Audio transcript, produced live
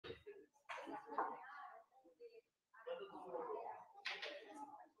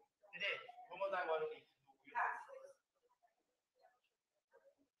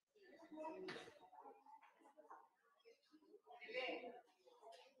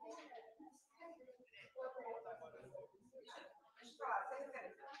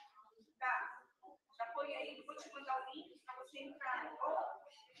Tá, já põe aí, vou te mandar o link para você entrar. Não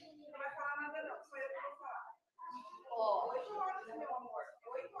vai falar nada não, só eu que vou falar. 8 horas, meu amor.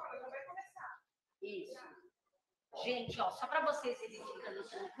 8 horas, já vai começar. Isso. Gente, ó, só para vocês identificando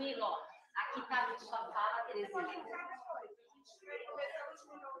tranquilo, ó, aqui tá a sua fala, Terezinha. Pode entrar depois. A gente vai começar, vou te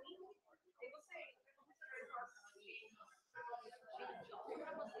mandar o link. E você entra. Gente, ó, só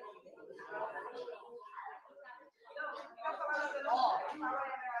para vocês identificarem. Não vai falar nada não. Ó.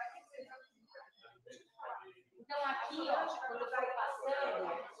 Então, aqui, ó, quando foi passando,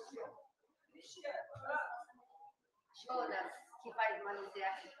 Jonas, que vai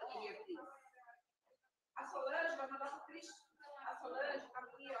manusear aqui, a Solange vai mandar para o Cristiano. A Solange está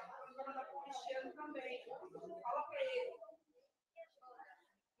aqui, ó, vai mandar para o Cristiano também. Fala para ele.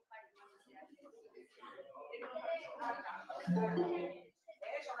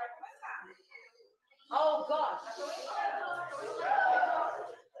 Já vai começar. Oh, gosh.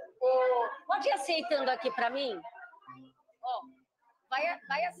 Pode ir aceitando aqui para mim? Ó, vai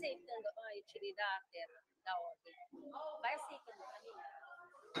aceitando. Ai, eu tirei da tela, da ordem. Vai aceitando para mim.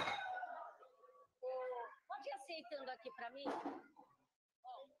 Pode ir aceitando aqui para mim?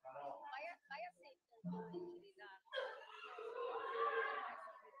 Ó, vai aceitando. Ai, eu tirei da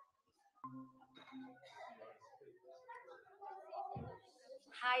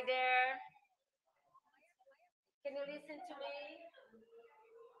Hi there. Can you listen to me?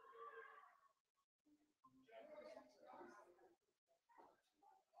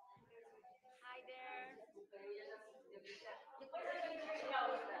 Hi there.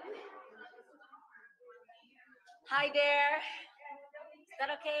 Hi there. Is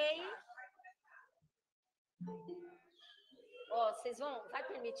that okay? Ó, vocês vão... Vai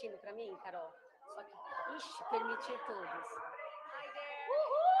permitindo para mim, Carol? Só que... Ixi, permitir todos. Hi there.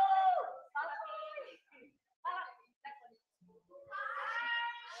 Uhul! Fala aqui. Fala.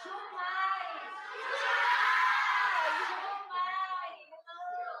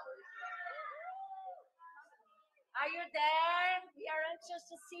 Are you there? We are anxious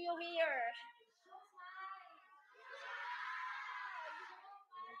to see you here.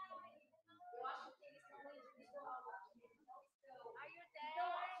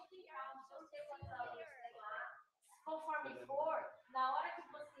 Conforme for, na hora que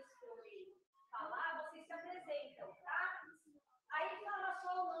vocês forem falar, vocês se apresentam, tá? Aí fala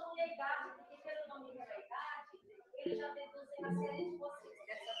só o nome e a idade, porque pelo nome e a idade, ele já deduzem a série de vocês,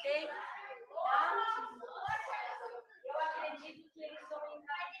 ok? Tá? Eu acredito que eles vão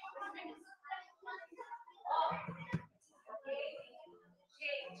entrar aqui. Ó, ok?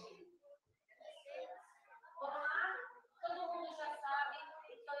 Gente, vamos lá? Todo mundo já sabe,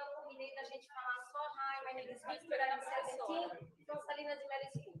 então eu combinei da gente falar só hi, my name is Victor, I'm 17, from Salinas de Mary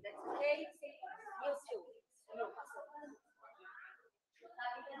School, that's okay? You too.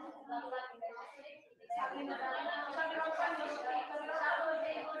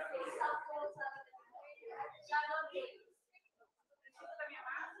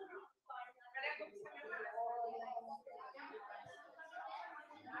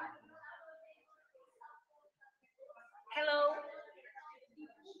 Hello.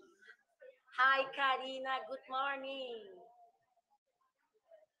 Hi, Karina. Good morning.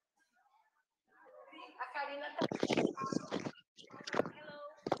 A Karina tá... Hello.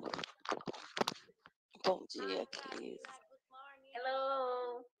 Bom dia, Cris.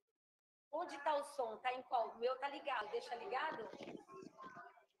 Hello. Onde está o som? Tá em qual? O meu tá ligado. Deixa ligado?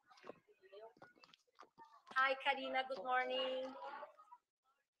 Hi, Karina. Good morning.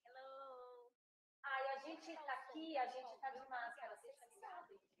 Hello. Ai, a gente tá aqui, a gente tá de máscara. Você tá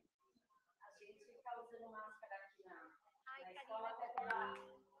ligado? A gente tá usando máscara aqui na escola até pela...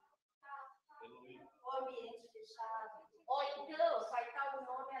 O ambiente fechado. Ó, então, vai estar o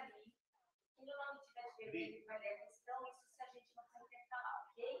nome ali. Se o nome tiver de vermelho, vai ler a questão. Isso se a gente não conseguir falar,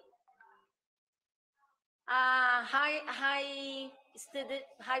 ok? Hi, student,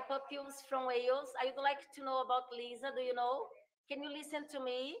 hi, pupils from Wales. I would like to know about Lisa. Do you know? Can you listen to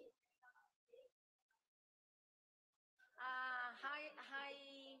me?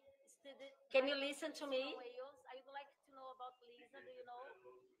 Hi, student. Can you listen to me? Wales. I would like to know about Lisa. Do you know?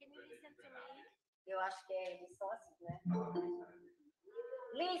 Can you listen to me? Eu acho que eles são assim, né?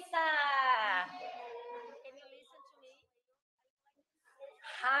 Lisa! Can you listen to me?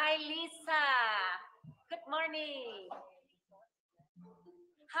 Hi, Lisa. Good morning.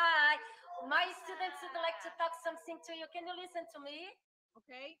 Hi. My students would like to talk something to you. Can you listen to me?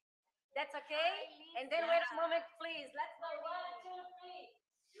 Okay. That's okay? And then wait a moment, please. Let's go. 1, 2, 3.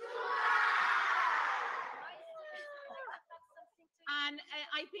 And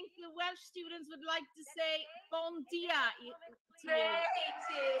I think the Welsh students would like to say bon dia to you. Great.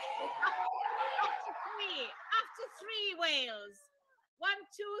 After three Wales. 1, 2,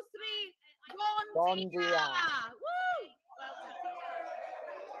 3. Bon, Bon dia. dia. Woo! Well done.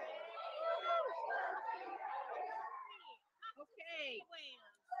 Okay.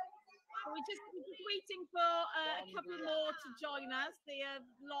 So we're just waiting for a couple more to join us. They are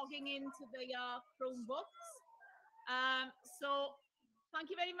logging into their Chromebooks. So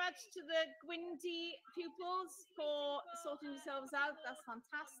thank you very much to the Gwyndy pupils for sorting yourselves out. That's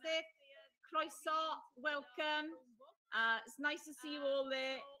fantastic. Croeso, welcome. It's nice to see you all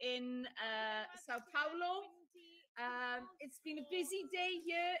there in Sao Paulo. It's been a busy day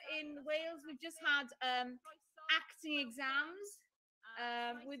here in Wales. We've just had acting exams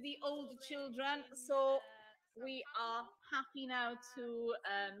with the older children. So we are happy now to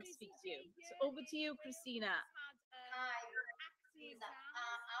speak to you. So over to you, Christina. Hi, Lisa.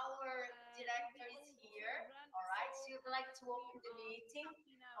 Our director is here. All right. She would like to open the meeting.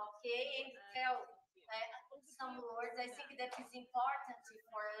 Okay. And tell some words. I think that is important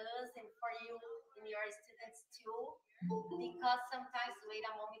for us and for you and your students too. Because sometimes, wait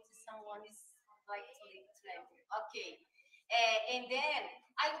a moment, someone is like to enter. Okay. And then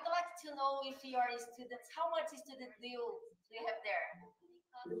I would like to know if your students, how much students do you have there?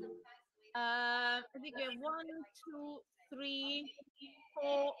 I think we have 1, 2, 3,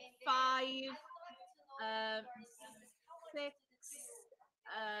 4, 5, 6.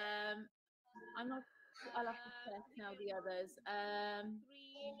 I'm not. I'll have to check now the others.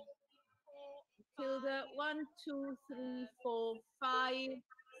 Tilda, 1, 2, 3, 4, 5,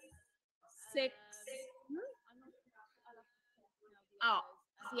 6. Oh,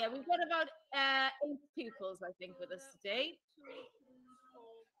 so yeah, we've got about 8 pupils, I think, with us today.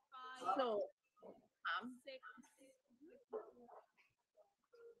 So,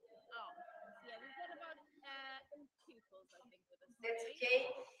 That's okay.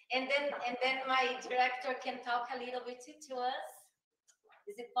 And then my director can talk a little bit to us.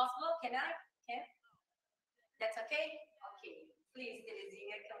 Is it possible? Can I? Can? That's okay? Okay. Please,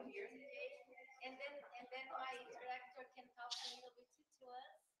 Terezinha, come here. And then my director can talk a little bit to us.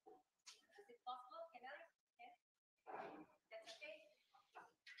 Is it possible? Can I? Can? That's okay?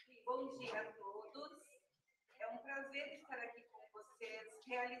 Bom dia a todos. É um prazer estar aqui com vocês,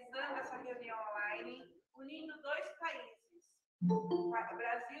 realizando essa reunião online, unindo dois países,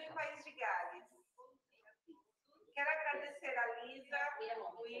 Brasil e País de Gales. Quero agradecer a Lisa,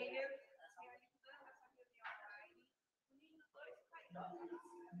 o William, realizando essa reunião online, unindo dois países,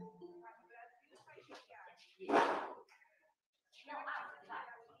 Brasil e País de Gales.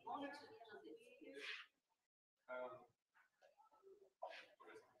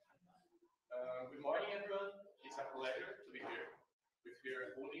 Good morning, everyone. It's a pleasure to be here with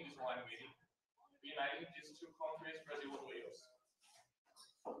you holding this online meeting, uniting these two countries, Brazil and Wales.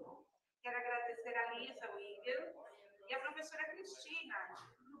 Quero agradecer a Lisa, o William e a professora Cristina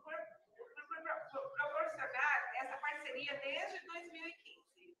por proporcionar essa parceria desde 2015.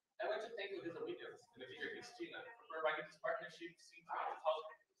 I want to thank Lisa Williams and the teacher Cristina for providing this partnership since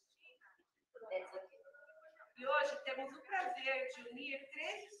 2000. E hoje temos o prazer de unir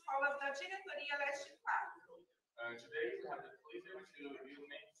 3 escolas da diretoria Leste 4. Today we have the pleasure to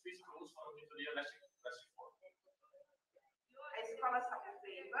unite 3 schools from Diretoria Leste 4. A escola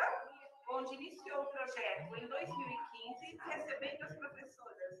Sapopemba, onde iniciou o projeto em 2015, recebendo as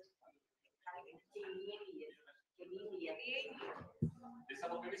professoras The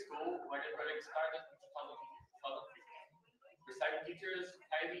Sapopemba School, where the project started in 2015, reciting teachers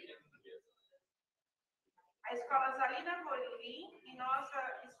Kylie and Lydia. A escola Zalina Rolim e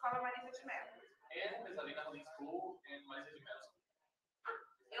nossa escola Marisa de Mello. And the Zalina Rolim School and Marisa de Mello.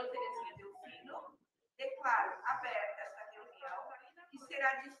 Eu, Terezinha Delfino, declaro aberta esta reunião, que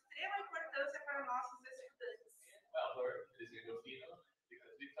será de extrema importância para nossos estudantes. Well, Lord, Terezinha Delfino,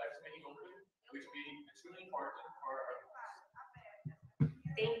 because we touch many open, which will be extremely important for our class.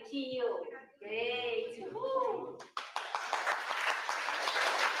 Thank you. Great. Woo.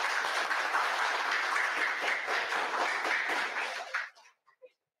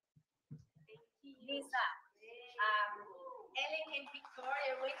 Lisa, Ellen and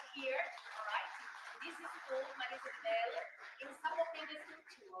Victoria went here, all right? This is school, Marisa de Mello, in Sapopemba School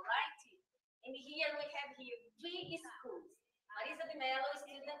too, all right? And here we have 3 schools. Marisa de Mello,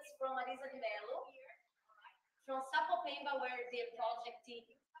 students from Marisa de Mello, from Sapopemba, where the project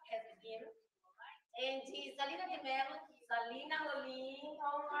has been, And Salina de Mello, Salina Rolim,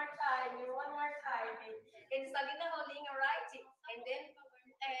 one more time. And Salina Rolim, all right? And then,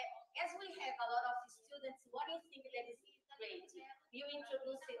 as we have a lot of students, what do you think that is great? You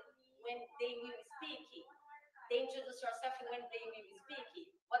introduce it when they will speak. They introduce yourself when they will speak.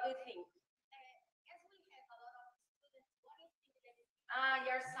 What do you think?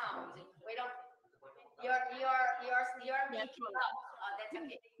 Your sound. Wait on. Your Yeah. mic up. That's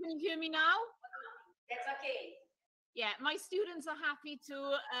okay. Can you hear me now? That's okay. Yeah, my students are happy to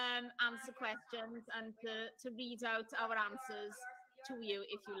answer questions and to read out our answers to you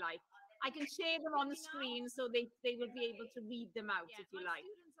if you like. I can share them on the screen so they will be able to read them out if you like.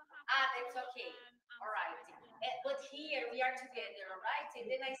 That's okay. All right. But here we are together, all right? And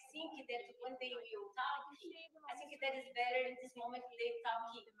then I think that when they will talk, I think that is better in this moment they talk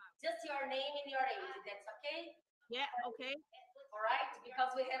just your name and your age. That's okay? Yeah, okay. All right?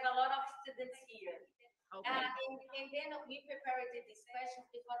 Because we have a lot of students here. Okay. And then we prepared this question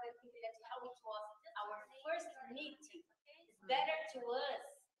because I think that's how it was our first meeting. It's better to us,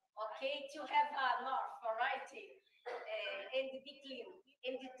 okay, to have a north, all right? And be clear.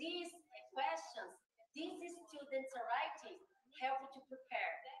 And these questions, these students, all right, help to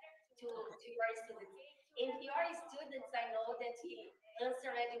prepare to your students. And your students, I know that he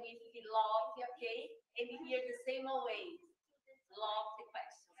answered with the love, okay, and here the same way, love the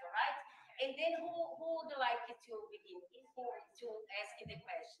questions, all right? And then who would like to begin? Who to ask the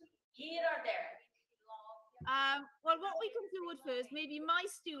question? Here or there? Well, what we can do at first, maybe my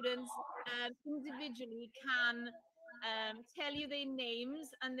students individually can tell you their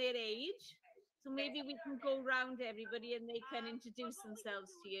names and their age. So maybe we can go around everybody and they can introduce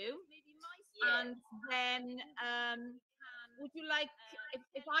themselves to you. And then would you like,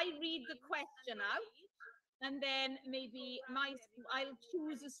 if I read the question out, and then maybe I'll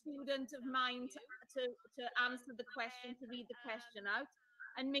choose a student of mine to answer the question, to read the question out.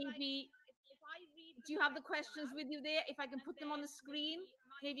 And maybe, do you have the questions with you there? If I can put them on the screen,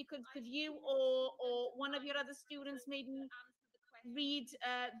 maybe could you or one of your other students maybe read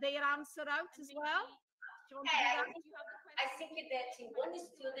their answer out as well? Do you want to do that? I think that one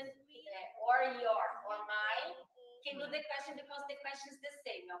student or your or mine can do the question because the question is the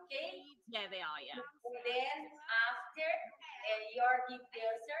same, okay? Yeah, they are, yeah. And then after your give the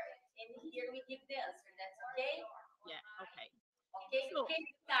answer, and here we give the answer. That's okay? Yeah, okay. Okay, So, can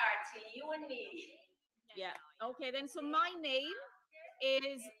start, you and me. Yeah, okay then. So my name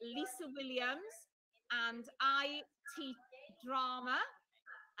is Lisa Williams and I teach drama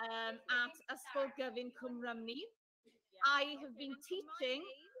at Ysgol Gyfun Cwmrymni. I have been teaching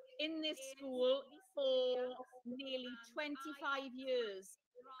in this school for nearly 25 years,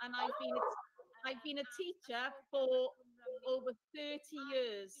 and I've been a teacher for over 30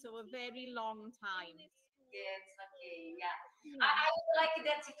 years, so a very long time. Yes, okay, yeah. I would like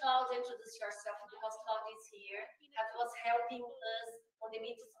that Claudia introduce yourself because Claudia is here and was helping us on the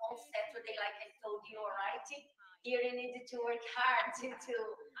meetings on Saturday, like I told you, all right? Here you need to work hard to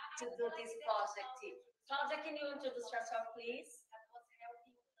do this project. Claudia, can you introduce yourself, please?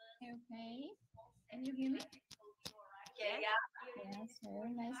 Okay. Can you hear me? Okay, yeah. Yeah, so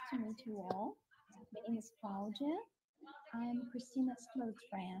nice to meet you all. My name is Claudia. I'm Christina's close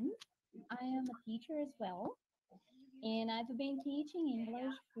friend. I am a teacher as well. And I've been teaching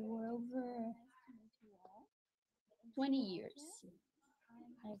English for over 20 years.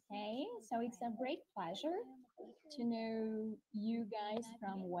 Okay, so it's a great pleasure to know you guys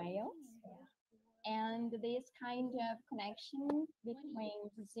from Wales. And this kind of connection between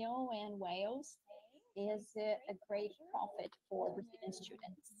Brazil and Wales is a great profit for Brazilian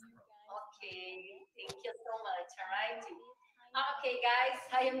students. Okay, thank you so much, all right? Okay, guys,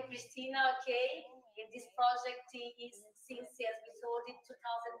 I am Christina, okay? And this project is since episode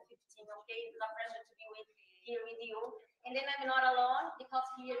 2015, okay? It's a pleasure to be here with you. And then I'm not alone because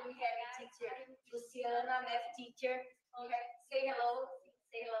here we have a teacher, Luciana, math teacher. Okay, say hello,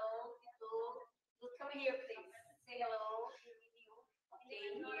 say hello. Come here, please. Say hello. Okay,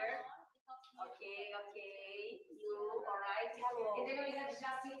 here. Okay. You, all right. And then we have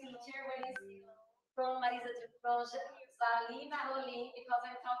Jaci teacher, where is from Marisa de Proja, Salina Rolim, because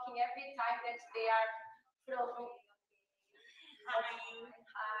I'm talking every time that they are from. Hi.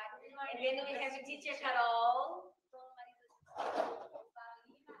 And then we have teacher Carol.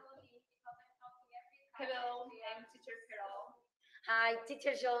 Hello, I'm teacher Carol. Hi,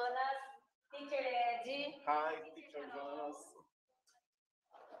 teacher Jonas. Teacher Eddie. Hi, teacher Jonas.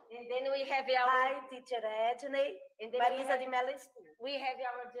 And then we have our Hi, teacher Edney. Marisa de Mello School. We have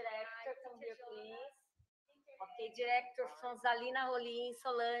our director, come here, please. Okay, director from Salina Rolim,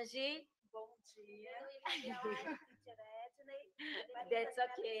 Solange. Bom dia. That's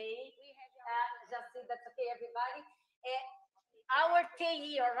okay. Just say that's okay, everybody. Our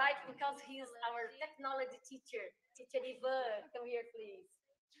KE, all right, because he's our technology teacher. Teacher Ivan, come here, please.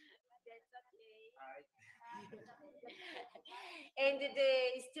 That's okay. And the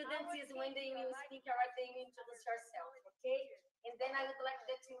students is when they will speak, all right, they will introduce yourself, okay? And then I would like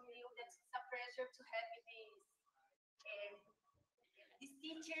that you know that it's a pleasure to have these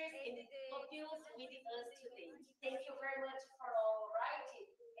teachers and the pupils with us today. Thank you very much for all, right?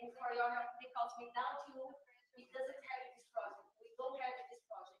 And for your help, because without you, we doesn't have this project. We don't have this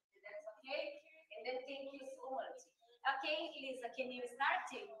project. That's okay? And then thank you so much. Okay, Elisa, can you start?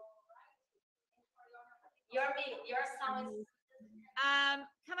 Your sound is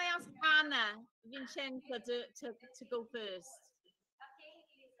Can I ask Anna Vincenza to go first? okay,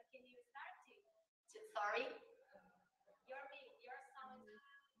 Elisa, can you start? Sorry. Your sound is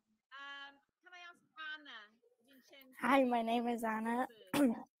Can I ask Anna Vincenza? Hi, my name is Anna,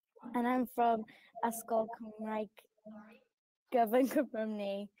 and I'm from Ysgol Cymraeg Gyfan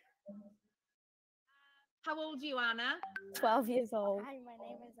Cymru, How old are you, Anna? 12 years old. Hi, my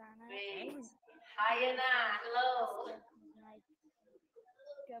name is Anna. great. Hi, Anna. Hello.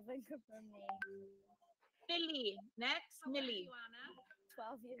 Gyfan Cymru, Millie, next. Millie.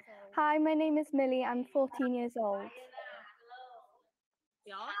 12 years old. Hi, my name is Millie. I'm 14 years old. Hi, Anna. Hello.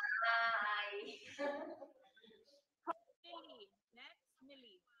 Yeah. Hi. Millie, next.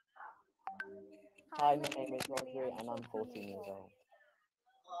 Millie. Hi, my name is Roger and I'm 14 years old.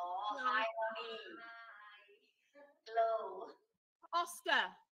 Oh, hi, Mommy. Hello. Oscar.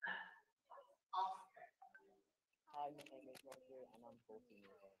 Oscar. Hi, my name is Roger and I'm 14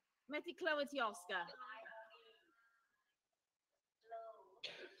 years old. Methu clywed ti, Oscar. Hello.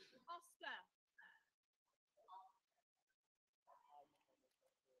 Oscar.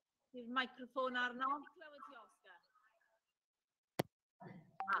 Your microphone arno. Methu clywed ti, Oscar.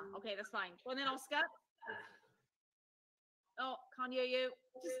 Okay, that's fine. Go on then, Oscar. Oh, can't hear you.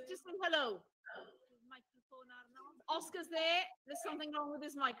 Just say hello. Microphone arno. Oscar's there. There's something wrong with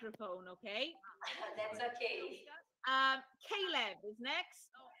his microphone, okay? That's okay. Caleb is next.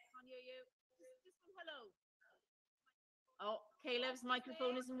 Oh, can't hear you. Just say hello. Oh, Caleb's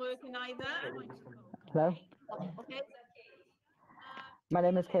microphone isn't working either. Hello, Okay. my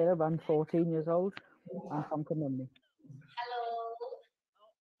name is Caleb. I'm 14 years old. I'm from Cymru. Hello.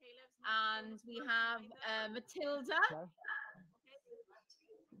 And we have Matilda. Hello.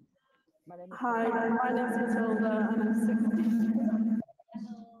 My name is Hi, my name's Matilda and I'm 16.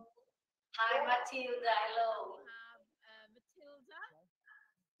 Hi, Matilda. Hello. Matilda.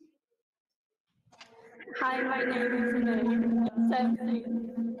 Hi, my name is Renee. I'm 17.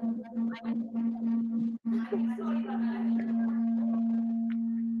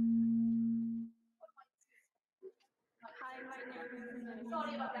 Hi, my name is Renee.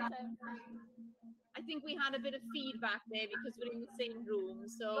 Sorry about that. I think we had a bit of feedback there because we're in the same room.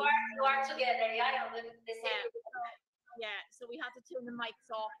 So You are together, yeah? On the same yeah, so we had to turn the mics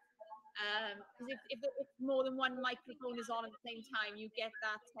off. Because if more than one microphone is on at the same time, you get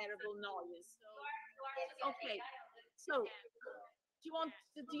that terrible noise. Okay, so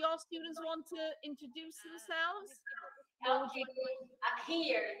do your students want to introduce themselves? Okay.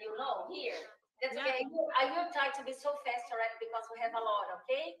 Here, here. That's Yeah. okay. I will try to be so fast, alright, because we have a lot,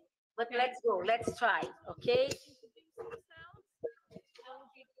 okay? But Okay. let's go. Let's try, okay? Introduce themselves.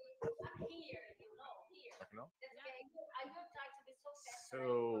 Here, here. No? That's okay. I will try to be so fast. So,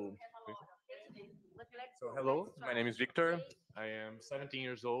 But let's so go. hello, Let's my try, name is Victor. okay? I am 17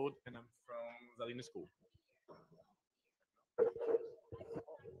 years old and I'm from Zalina School.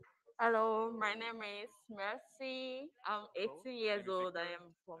 Hello, my name is Mercy. I'm 18 years old. I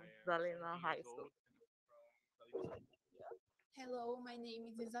am from Zalina High School. Hello, my name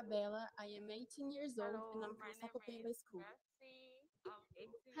is Isabella. I am 18 years old and I'm from Sapopemba School.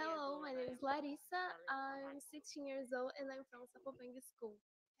 Hello, my name is Larissa. I'm 16 years old and I'm from Sapopemba School.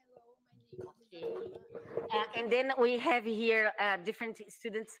 And then we have here different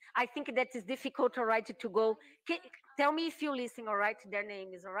students. I think that is difficult, all right, to go. Tell me if you listen, all right, their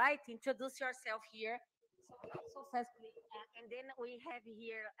names, all right? Introduce yourself here. So fast, please. And then we have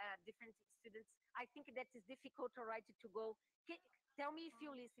here different students. I think that is difficult, all right, to go. Tell me if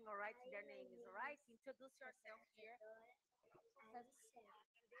you listen, all right, their names, all right? Introduce yourself here.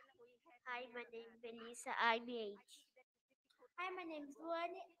 Hi, my name is Melissa. I'm 8. Hi, my name is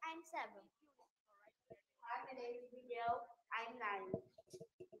Luane. I'm 7. Hi, my name is Miguel. I'm 9.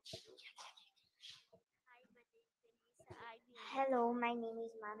 Hello, my name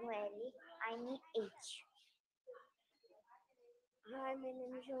is Manuele. I'm 8. Hi, my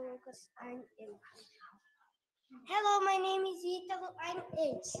name is João Lucas. I'm 8. Hello, my name is Ítalo. I'm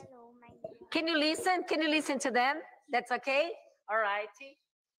 8. Hello, my name. Can you listen? Can you listen to them? That's okay? All right.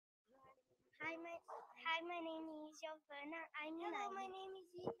 Hi, my name is Giovanna. I'm 9. Hello, my name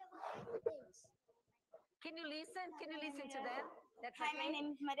is Ítalo. I'm 8. Can you listen? Can you listen to them? That's Hi, okay? my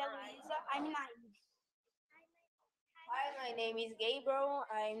name is Maria Luisa. I'm 9. Hi, my name is Gabriel.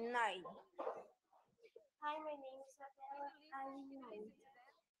 I'm 9. Hi, my name is Isabella. I'm 9.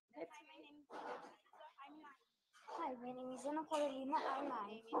 Hi, my name is Luisa. I'm 9. Hi, my name is Ana Carolina. I'm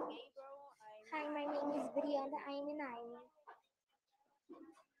 9. Hi, my name is Brianna. I'm 9.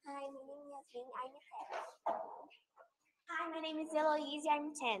 Hi, my name is Yasmin. I'm 10. Hi, my name is Eloise. I'm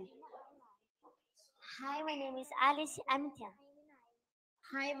 10. Hi, my name is Alice. I'm 10.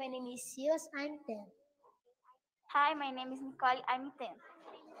 Hi, my name is Sios. I'm 10. Hi, my name is Nicole. I'm 10.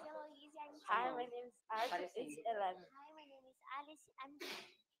 Hi, my name is Arthur. It's 11. Hi, my name is Alice. I'm 10.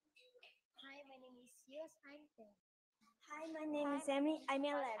 Hi, my name is Sios. I'm 10. Hi, my name is Emmy. I'm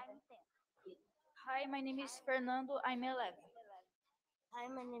 11. Hi, my name is Fernando. I'm 11. Hi,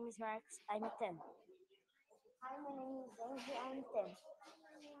 my name is Max. I'm 10. Hi, my name is Angie. I'm 10.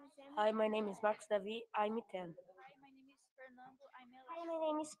 Hi, my name is Max Davi. I'm 10. Hi, my name is Fernando. I'm 11. Hi, my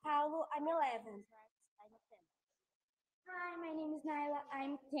name is Paulo. I'm 11. Hi, my name is Naila.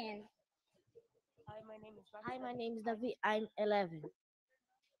 I'm 10. Hi, my name is Max. Hi, my name is Davi. I'm 11.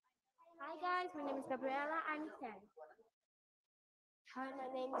 Hi, guys. My name is Gabriela. I'm 10. Hi, my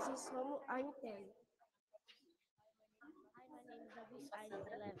name is Isomo. I'm 10. Hi, my name is Davi. I'm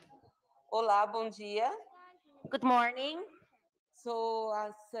 11. Olá, bom dia. Good morning. Sou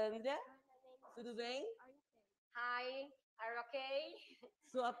a Sandra. Tudo bem? Hi, are you okay?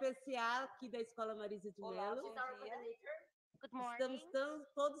 Sou a PCA aqui da Escola Marisa de Mello. Good morning. Estamos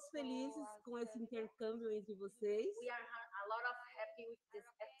todos felizes com esse intercâmbio entre vocês. We are a lot of happy with this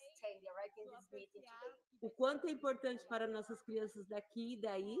exchange, right, in this meeting today. O quanto é importante para nossas crianças daqui e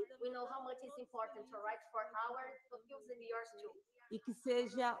daí. We know how much it's important to write for our pupils and yours too. E que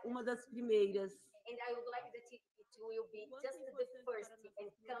seja uma das primeiras. And I would like that it will be just the first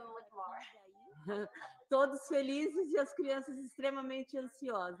and come much more. Todos felizes e as crianças extremamente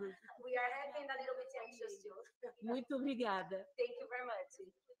ansiosas. We are happy and a little bit anxious too. Muito obrigada. Thank you very much.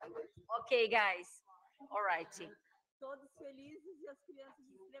 Okay, guys. All right. Todos felizes e as crianças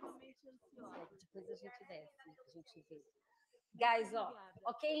extremamente ansiosas. Depois a gente desce, a gente vê. Guys,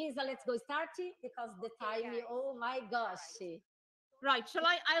 okay, Lisa, let's go start because the time, oh my gosh. Right,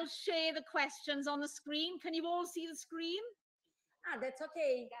 I'll share the questions on the screen. Can you all see the screen? That's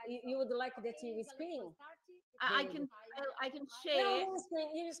okay. You would like that you screen? I can share. No,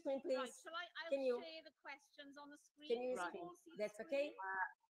 you screen, please. Right, I'll share the questions on the screen. Can you screen? That's okay?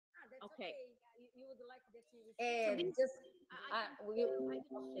 Okay. You would like that you share.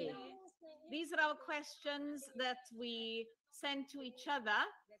 These are our questions that we sent to each other.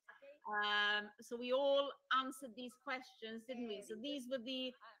 So we all answered these questions, didn't we? So these were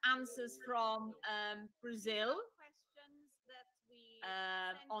the answers from Brazil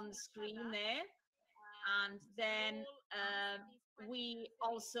on the screen there. And then we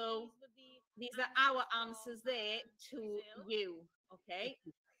also, these are our answers there to you, okay?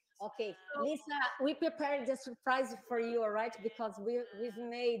 Okay, Lisa, we prepared a surprise for you, all right? Because we've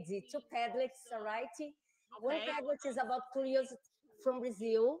made 2 Padlets, all right? Okay. One Padlet is about curiosity from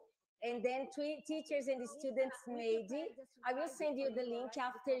Brazil, and then 2 teachers and the students made. I will send you the link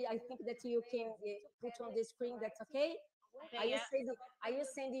after. I think that you can put on the screen. That's okay? I will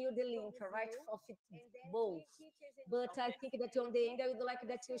send you the link, all right, of it both. But I think that on the end, I would like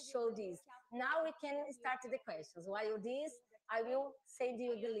that you show this. Now we can start the questions. While this, I will send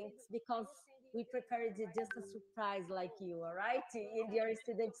you the links because we prepared just a surprise like you, all right? And your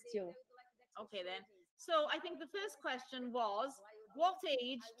students too. Okay, then. So I think the first question was, what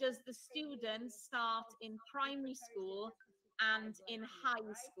age does the student start in primary school and in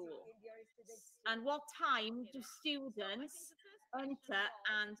high school? And what time do students enter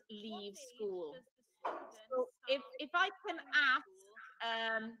and leave school? So if I can ask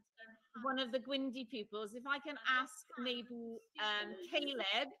one of the Gwyndy pupils, if I can ask maybe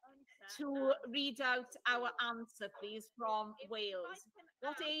Caleb to read out our answer, please, from Wales.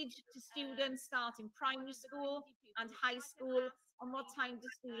 What age do students start in primary school and high school? And what time do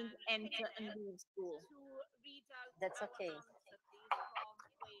students enter and leave school? That's okay.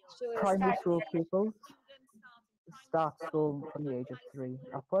 Primary school pupils start school from the age of 3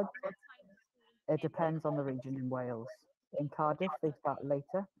 upwards. It depends on the region in Wales. In Cardiff, they start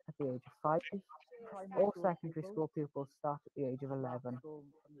later at the age of 5. All secondary school pupils start at the age of 11.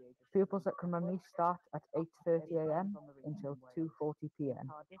 Pupils at Cwmni start at 8:30 a.m. until 2:40 p.m.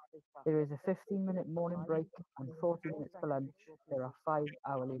 There is a 15-minute morning break and 40 minutes for lunch. There are 5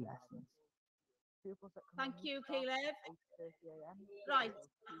 hourly lessons. Thank you, Caleb. Right,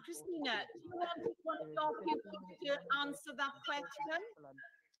 Christina, do you want one of your pupils to answer that question?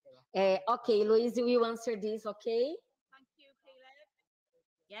 Okay, Louise will answer this, okay? Thank you, Caleb.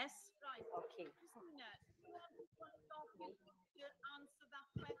 Yes, right. Okay. Christina, do you want one of your pupils to answer that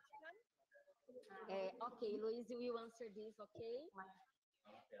question? Okay, Louise will answer this, okay?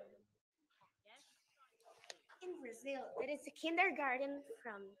 Yes. In Brazil, there is a kindergarten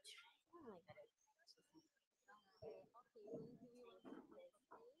from.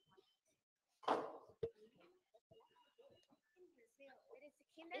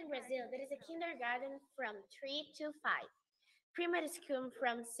 In Brazil, there is a kindergarten from 3 to 5, primary school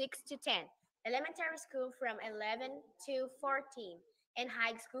from 6 to 10, elementary school from 11 to 14, and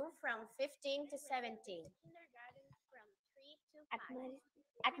high school from 15 to 17.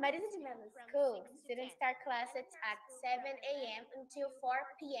 At Marisa de Mello School, students start classes at 7 a.m. until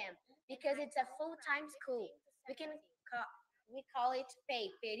 4 p.m. because it's a full-time school. We call it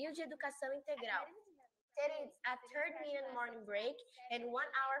PEI, Período de Educação Integral. There is a 30-minute morning break and 1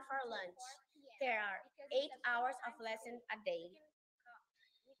 hour for lunch. There are 8 hours of lesson a day.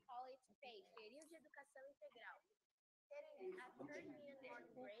 We call it PEI, Período de Educação Integral. There is a 30-minute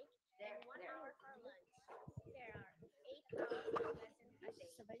morning break and 1 hour for lunch. There are 8 hours of lesson a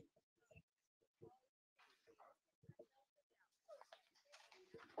day.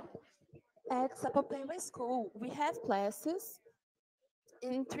 At Sapo Primary School, we have classes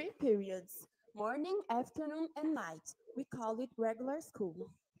in 3 periods: morning, afternoon, and night. We call it regular school.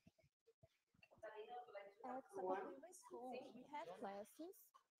 At Sapo Primary School, we have classes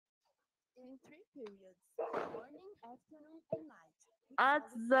in 3 periods: morning, afternoon, and night. At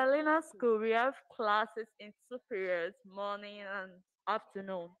Zelina School, we have classes in 2 periods, morning and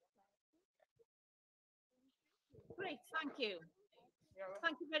afternoon. Great, thank you.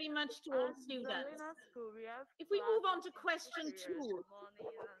 Thank you very much to all At students. Zelina School, we have If we move on to classes in question 2 periods, 2, morning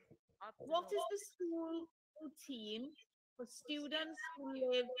and what is afternoon. the school routine for students who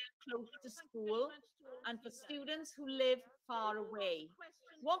live close to school and for students who live far away?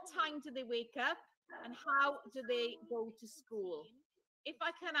 What time do they wake up and how do they go to school? If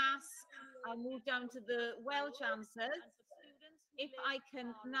I can ask, I'll move down to the Welsh answers. If I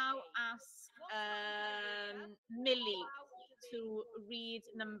can now ask Millie to read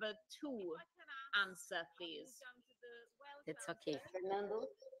number 2 answer, please. It's okay. Fernando?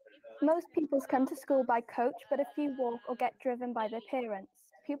 Most pupils come to school by coach, but a few walk or get driven by their parents.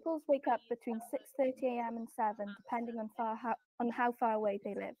 Pupils wake up between 6:30 a.m. and 7, depending on how far away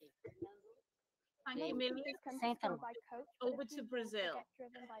they live. Thank you, Millie. Over to Brazil. Get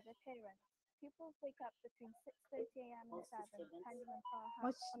driven by their parents. Pupils wake up between 6:30 a.m. and 7, depending on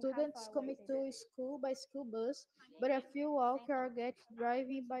Most students come to school by school bus, but a few walk or get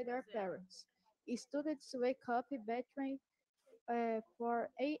driven by their parents. Students wake up between 4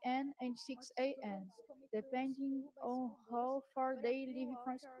 a.m. and 6 a.m., depending on how far they live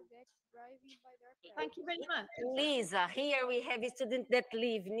from school. Thank you very much. Lisa, here we have students that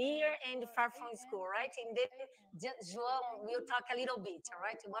live near and far from school, right? And then João will talk a little bit, all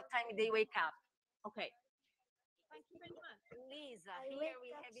right? What time they wake up? Okay. Thank you very much. Lisa, here we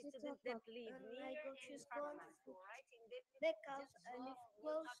have students that live near and far from school, right? And then Because I live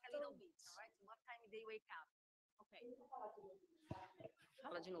will close talk a little bit, all right? What time they wake up? Okay.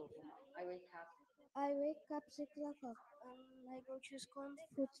 Fala de novo. I wake up. I wake up 6 o'clock and I go to school on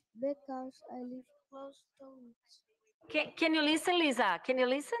foot because I live close to it. Can you listen, Lisa? Can you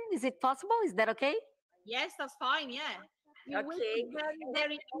listen? Is it possible? Is that okay? Yes, that's fine. Yeah. Okay.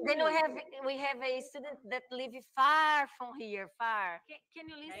 Very then we have a student that live far from here, far. Can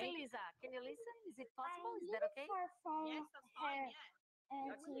you listen, Okay. Lisa? Can you listen? Is it possible? Is that okay? Far from Yes, that's fine.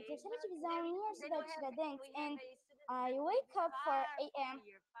 Yeah. Terceira divisão em Universidade de Tiradentes, and I wake up 4 a.m.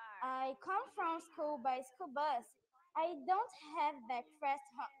 I come from school by school bus. I don't have breakfast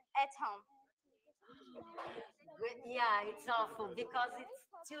at home. Yeah, it's awful because it's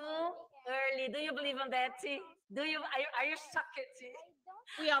too early. Do you believe on that? Do you? Are you shocked?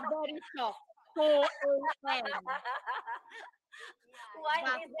 We are very shocked. 4 a.m.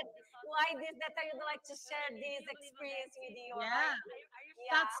 Why this that I would like to share this experience with you? Yeah.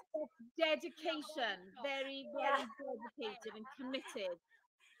 Yeah. That's dedication. Very, very dedicated and committed.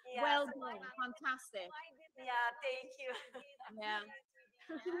 Yeah, Well so done. Fantastic. Yeah, thank you. Yeah.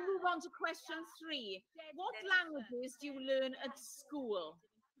 Should we move on to question 3? What languages do you learn at school?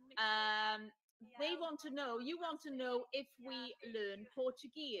 They want to know, you want to know if we learn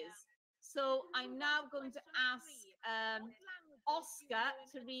Portuguese. So I'm now going to ask Oscar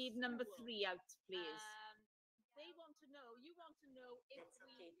to read number 3 out, please. They want to know, you want to know if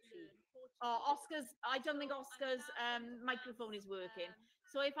we learn Portuguese. Oh, Oscar's, I don't think Oscar's microphone is working.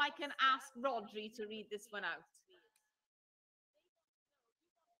 So if I can ask Rodri to read this one out.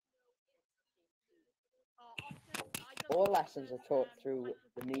 All lessons are taught through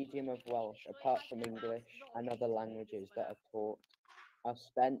the medium of Welsh, apart from English and other languages that are taught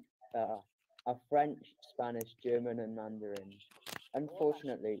are French, Spanish, German, and Mandarin.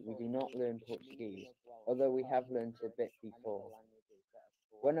 Unfortunately, we do not learn Portuguese, although we have learned a bit before.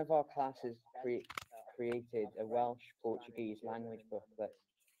 One of our classes created a Welsh-Portuguese language booklet.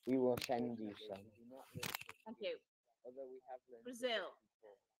 We will send you some. Thank you. Brazil.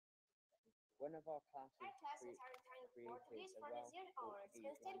 One of our classes Classes are trying Portuguese for this year onwards.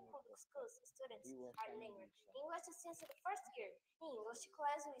 Instead, public schools students are learning English since the first year. In English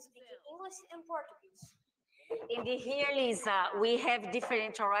class, we speak English and Portuguese. And here, Lisa, we have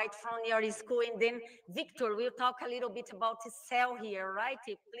different, all right, from your school. And then Victor will talk a little bit about the cell here, right?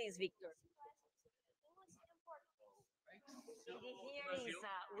 Please, Victor.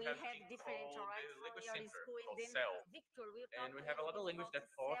 We have different, all right, from your school. And then Victor will talk. And we have a lot of language that's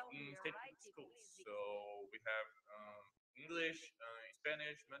taught in state schools. So we have English,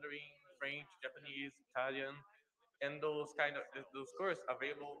 Spanish, Mandarin, French, Japanese, Italian, and those courses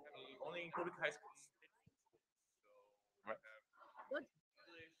available only in public high schools.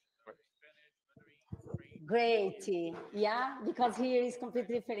 Great, yeah, because here is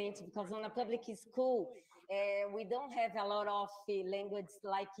completely different. Because on a public school, we don't have a lot of language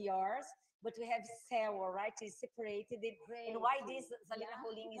like yours, but we have several, right? It's separated. And why this Zalina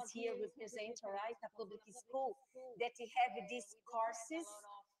Rolim is here represent, right, a public school that we have these courses,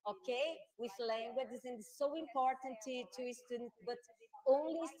 okay, with languages, and it's so important to students, but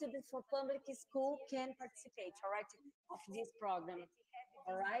only students from public school can participate, all right, of this program,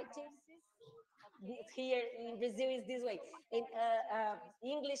 all right? Here in Brazil is this way. And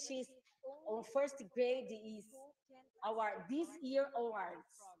English is on first grade is this year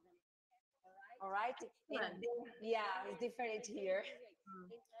awards. All right. And then, yeah, it's different here.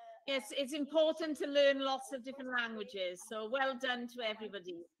 Yes, it's important to learn lots of different languages. So well done to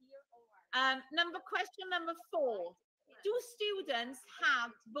everybody. Question number 4. Do students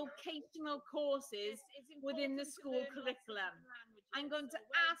have vocational courses within the school curriculum? I'm going to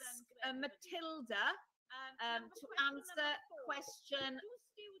ask Matilda to answer question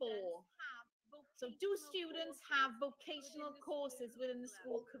 4. So do students have vocational courses within the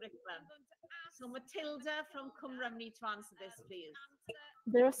school curriculum? So Matilda from Cymru to answer this, please.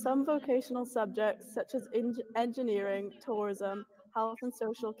 There are some vocational subjects such as engineering, tourism, health and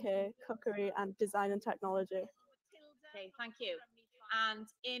social care, cookery, and design and technology. Okay, thank you. And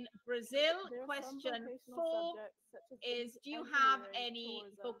in Brazil, question 4 is, do you have any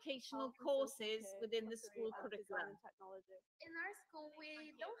vocational courses within the school curriculum? In our school,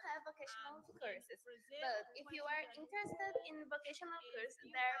 we don't have vocational courses, but if you are interested in vocational courses,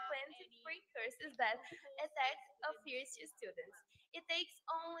 there are plenty of free courses that attach offers to students. It takes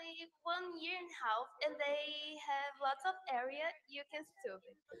only 1 year and a half, and they have lots of area you can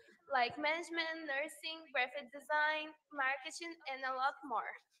study, like management, nursing, graphic design, marketing, and a lot more.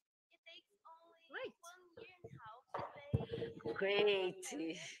 It takes only 1 year and a half, and Great.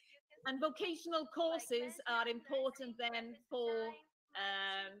 And vocational courses are important then for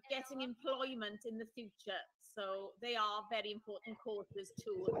getting employment in the future. So they are very important courses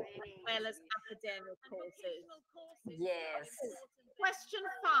too, as well as academic courses. Yes. Question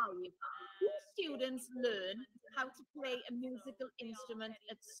 5. Do students learn how to play a musical instrument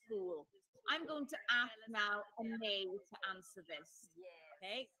at school? I'm going to ask now May to answer this.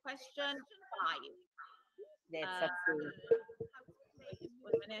 Okay, question 5. That's okay.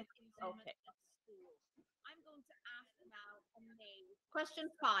 Wait a minute. Okay. I'm going to ask now May. Question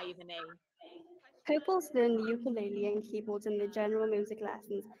 5, May. Pupils learn the ukulele and keyboards in the general music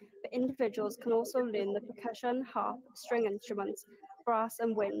lessons, but individuals can also learn the percussion, harp, string instruments, brass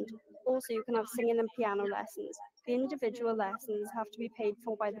and wind. Also, you can have singing and piano lessons. The individual lessons have to be paid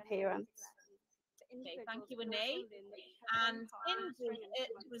for by the parents. Okay, thank you, Renee. And in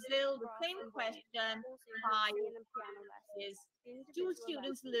Brazil, the same question 5 is, do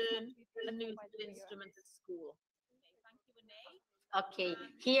students learn a musical instrument at school? Okay,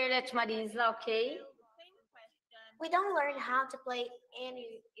 here at Marisa, okay. We don't learn how to play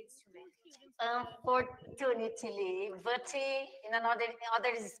any instrument. Unfortunately, but in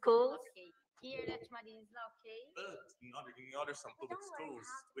other schools, Here at Marines, okay? But in other some public schools,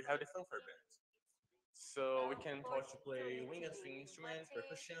 we have the fanfare band. So we can taught to play wind and string instruments,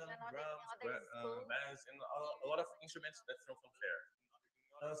 percussion, drums, bass, and a lot of instruments that's from fanfare.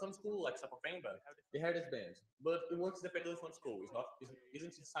 Some school like Sapopemba, they have this band, but it works depending on school.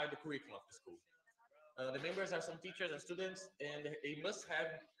 Isn't inside the curriculum of the school. The members are some teachers and students, and they must have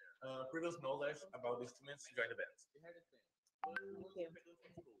previous knowledge about the instruments to join the band. Thank you.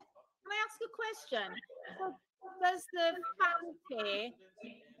 Can I ask a question? So does the fanfare,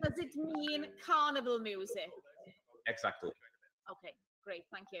 does it mean carnival music? Exactly. Okay, great,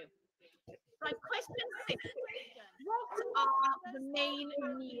 thank you. Right, question 6. What are the main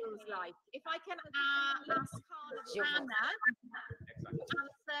meals like? If I can ask Anna,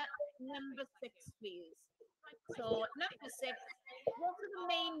 answer number 6, please. So number 6, what are the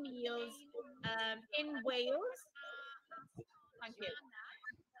main meals in Wales? Thank you.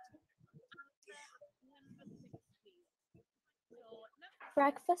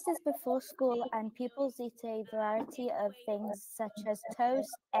 Breakfast is before school, and pupils eat a variety of things such as toast,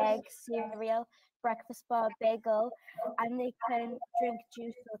 egg, cereal, breakfast bar, bagel, and they can drink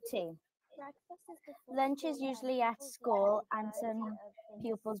juice or tea. Lunch is usually at school, and some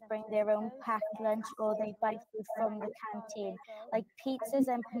pupils bring their own packed lunch or they buy food from the canteen, like pizzas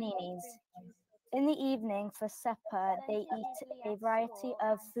and paninis. In the evening, for supper, they eat a variety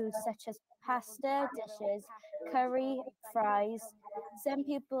of foods such as pasta dishes, curry, fries. Some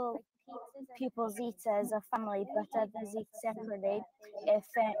pupils eat as a family, but others eat separately if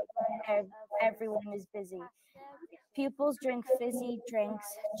everyone is busy. Pupils drink fizzy drinks,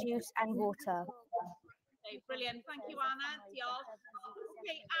 juice, and water. Okay, brilliant. Thank you, Anna. Diolch.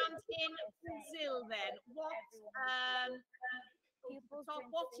 Okay, and in Brazil then, what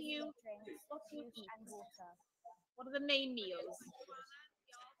do you eat? What are the main meals?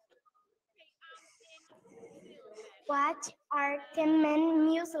 What are the main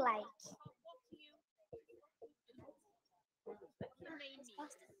meals like?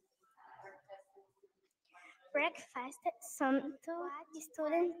 Breakfast, some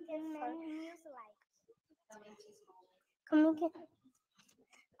students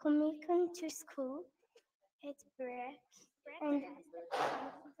coming to school, eat and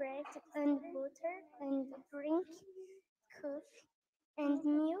bread and butter and drink coffee and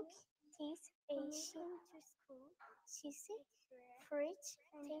milk, tea, cheese, fruit,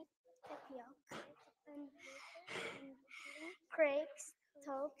 tapioca, crepes,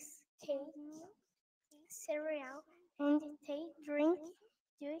 toast, cake, cereal, and they drink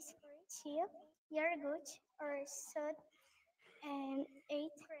juice, tea, yogurt, or soda, and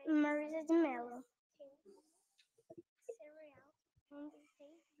eat marshmallow.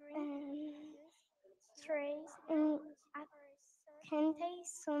 Trays and candy,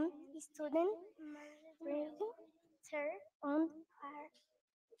 some students bring their own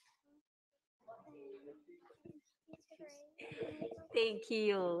thank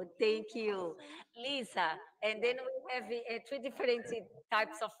you, thank you, Lisa. And then we have three different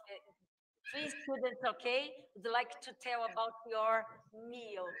types of three students. Okay, would you like to tell about your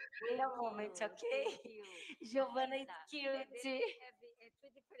meal? Wait a moment, okay? Giovanna is cute. Three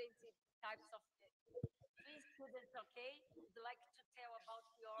different types of three students. Okay, would you like to tell about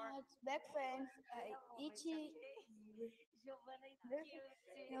your breakfast? I eat Giovanna is cute.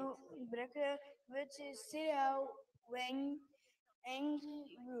 breakfast with cereal, when and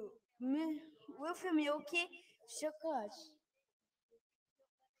with milk, chocolate.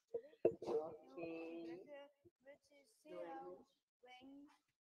 Okay.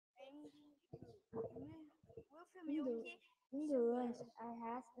 In the lunch, I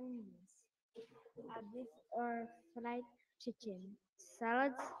have onions, a beef or fried chicken,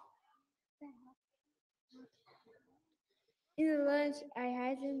 salads. In the lunch, I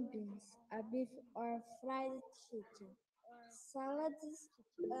had beans, a beef or fried chicken, salads,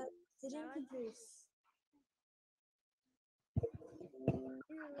 drink juice.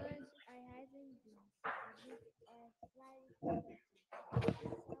 In the lunch, I had beans, a beef or fried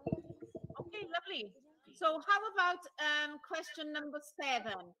Okay, lovely. So how about question number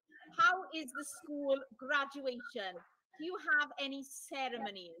 7? How is the school graduation? Do you have any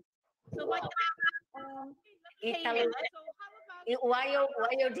ceremonies? So if I can ask, Italo, Taylor, so how about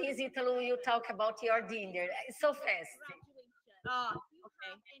while this Italo, you talk about your dinner. It's so fast. Ah,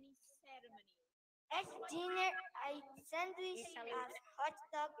 okay. Any ceremony? At dinner, I eat sandwich, hot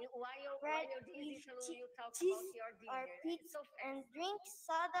dog, bread with cheese or pizza, and drink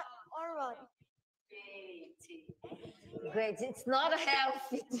soda or water. Great. It's not a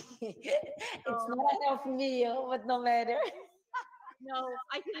healthy. It's not a healthy meal, but no matter. No,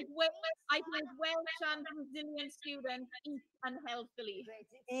 I think Welsh and Brazilian students eat unhealthily.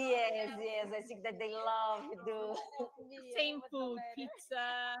 Yes, yes. I think that they love to do. Same food,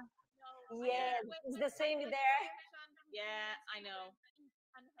 pizza. Yes, it's the same there. Yeah, I know.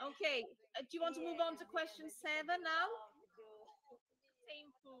 Okay, do you want to move on to question 7 now? Same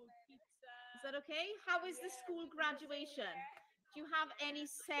food, pizza. Is that okay? How is the school graduation? Do you have any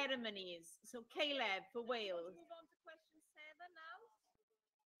ceremonies? So Caleb for Wales. Move on to question 7 now.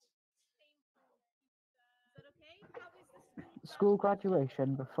 Is that okay? How is the School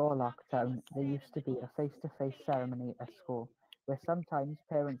graduation before lockdown, there used to be a face-to-face ceremony at school, where sometimes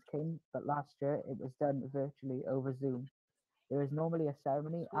parents came, but last year it was done virtually over Zoom. There is normally a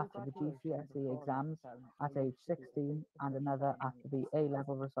ceremony after the GCSE exams at age 16 and another after the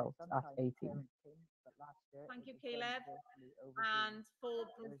A-level results at 18. Thank you, Caleb. And for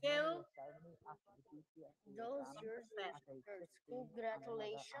Brazil, Those years for school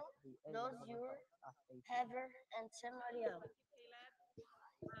gratulation, those years Heather and Samaria.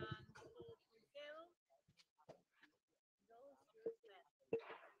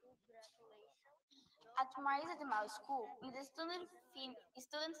 At Marisa de Mal School, when the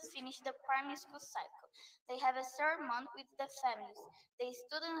students finish the primary school cycle, they have a ceremony with the families. The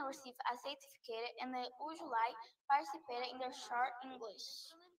students receive a certificate and they usually participate in the short English.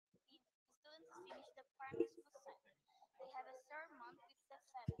 Students finish the primary school cycle. They have a ceremony with the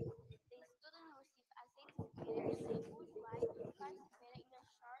families. The students receive a certificate and they usually participate in the short English.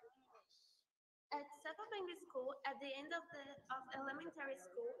 At secondary school, at the end of elementary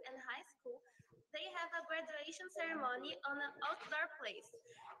school and high school, they have a graduation ceremony on an outdoor place,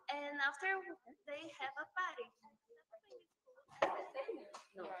 and after they have a party.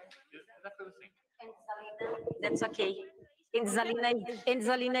 That's okay. In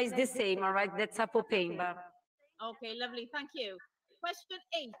Zalina is the same, all right? That's a Popemba. okay, lovely, thank you. Question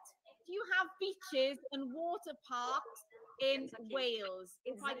 8. Do you have beaches and water parks in Wales?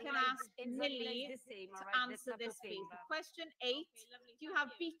 If I can ask Millie to answer this, please. Question 8. Do you have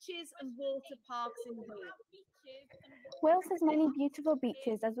beaches and water parks in Wales? Wales has many beautiful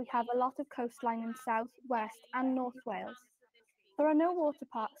beaches as we have a lot of coastline in South, West and North Wales. There are no water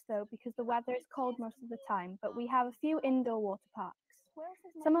parks though because the weather is cold most of the time, but we have a few indoor water parks.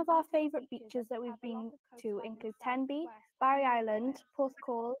 Some of our favourite beaches that we've been to include Tenby, Barry Island,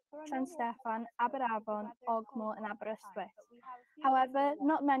 Porthcawl, Llanstefan, Aberafon, Ogmore and Aberystwyth. However,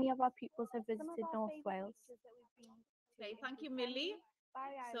 not many of our pupils have visited North Wales. Okay, thank you, Millie.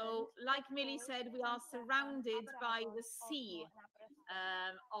 So, like Millie said, we are surrounded by the sea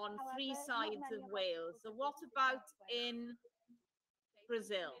on 3 sides of Wales. So, what about in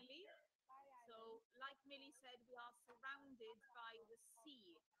Brazil? So, like Millie said, we are surrounded by the sea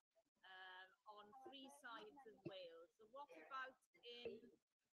on 3 sides of Wales. So, what about in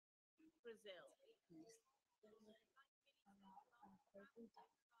Brazil?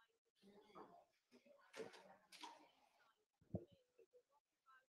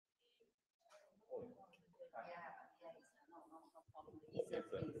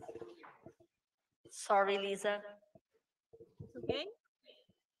 Sorry, Lisa. Okay.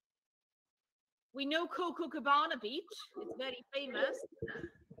 We know Copacabana Beach. It's very famous.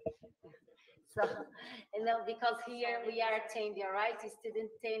 So, because here we are attending, right?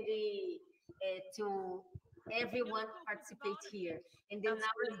 Students attending to everyone participate here. And then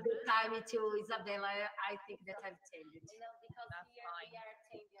now is the time to Isabella, I think that I've attended.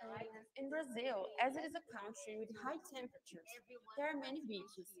 In Brazil, as it is a country with high temperatures, there are many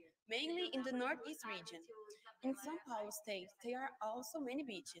beaches, mainly in the northeast region. In São Paulo state, there are also many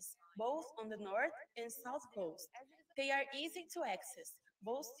beaches, both on the north and south coast. They are easy to access.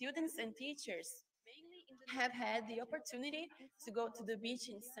 Both students and teachers have had the opportunity to go to the beach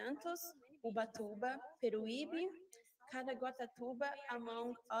in Santos, Ubatuba, Peruíbe, Caraguatatuba,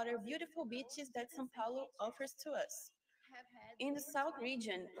 among other beautiful beaches that São Paulo offers to us. In the south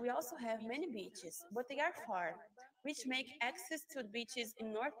region, we also have many beaches, but they are far, which make access to the beaches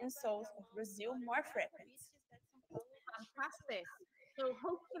in north and south of Brazil more frequent. Fantastic. So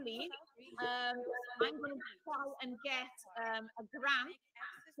hopefully, I'm going to try and get a grant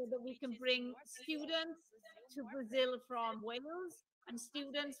so that we can bring students to Brazil from Wales and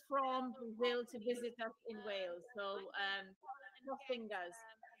students from Brazil to visit us in Wales. So, your fingers.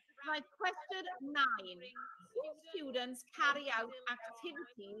 Right, question 9. Do students carry out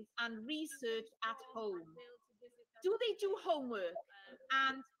activities and research at home? Do they do homework?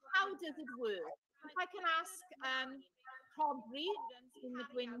 And how does it work? If I can ask Rodri in the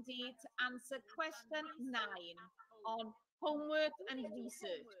Gwyndy to answer question 9 on homework and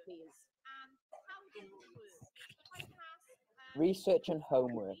research, please. Research and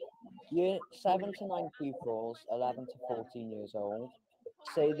homework. Year 7 to 9 pupils, 11 to 14 years old,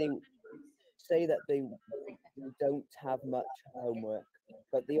 say that they don't have much homework,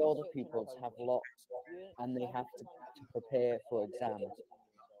 but the older pupils have lots and they have to prepare for exams.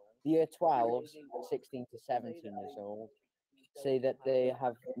 The year 12s, 16 to 17 years old, say that they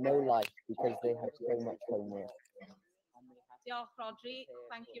have no life because they have so much homework. Diolch, Rodri.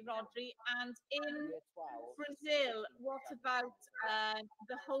 Thank you, Rodri. And in Brazil, what about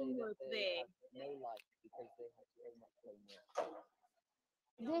the homework there? No life because they have so much homework.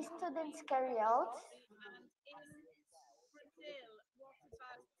 The students carry out And in Brazil, what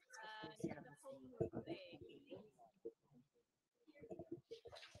about the homework there?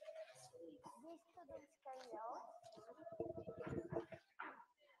 the students carry out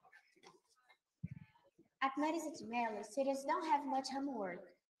At Medicine Valley, students don't have much homework,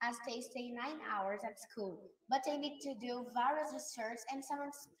 as they stay 9 hours at school, but they need to do various research and some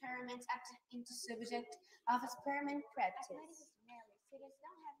experiments into subject of experiment practice. students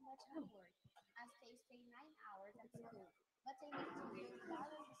don't have much homework as they stay 9 hours at school, but they need to do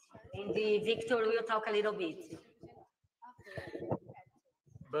various research. And Victor will talk a little bit.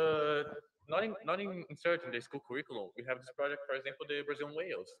 But not in inserting the school curriculum, we have this project, for example, the Brazilian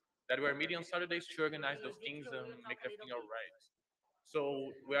Whales, that we are meeting on Saturdays to organize those things and make everything all right.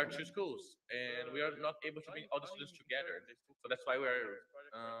 So we are 2 schools, and we are not able to bring all the students together. So that's why we're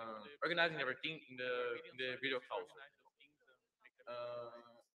organizing everything in the video calls.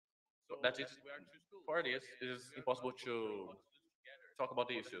 So that is for this, it is impossible to talk about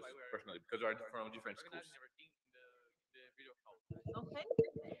the issues personally because we are from different schools. Okay.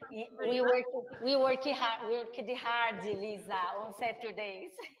 We worked hard, Lisa, on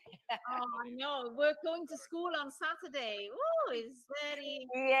Saturdays. Oh, I know. We're going to school on Saturday. Oh, it's very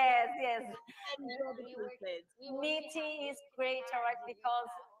Yes. dedicated. Meeting is great, all right,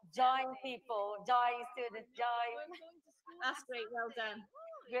 because join people, join students, join. That's great. Well done.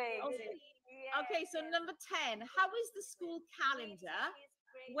 Great. Okay, so number 10. How is the school calendar?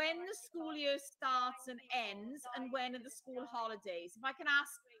 When the school year starts and ends, and when are the school holidays? If I can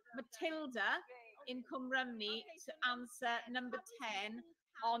ask Matilda in Cymrumni to answer number 10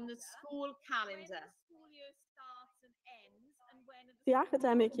 on the school calendar. The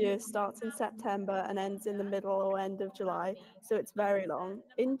academic year starts in September and ends in the middle or end of July, so it's very long.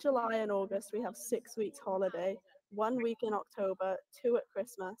 In July and August, we have 6 weeks holiday, 1 week in October, 2 at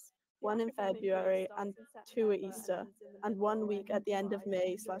Christmas, 1 in February, and 2 at Easter, and 1 week at the end of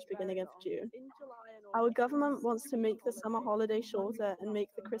May/beginning of June. Our government wants to make the summer holiday shorter and make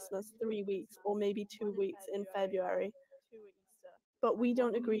the Christmas 3 weeks or maybe 2 weeks in February. But we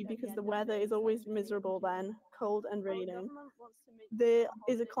don't agree because the weather is always miserable then, cold and raining. There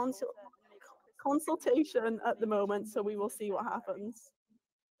is a consultation at the moment, so we will see what happens.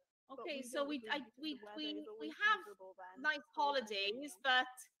 Okay, so we have nice holidays, but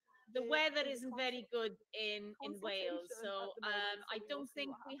the weather isn't very good in Wales. So I don't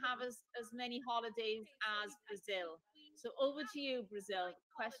think we have as many holidays as Brazil. So over to you, Brazil.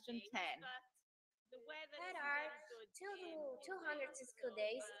 Question 10. There are 200 school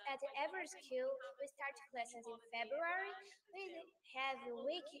days at every school. We start classes in February. We have a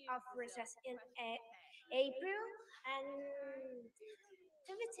week of recess in April and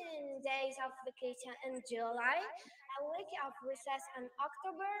 15 days of vacation in July, a week of recess in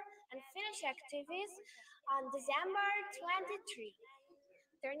October, and finish activities on December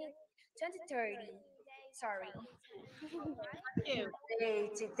 2030. Sorry. Thank you.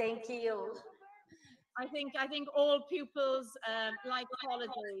 Great, thank you. I think all pupils like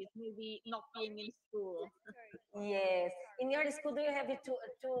holidays, maybe not being in school. Yes. In your school, do you have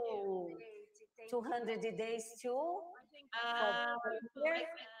 200 days too?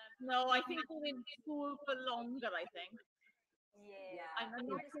 No, I think we're in school for longer, I think. Yeah. I'm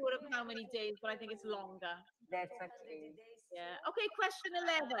not sure of how many days, but I think it's longer. That's okay. Yeah. Okay, question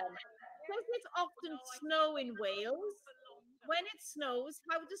 11. Does it often snow in Wales? When it snows,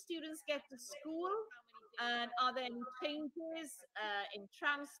 how do students get to school? And are there any changes in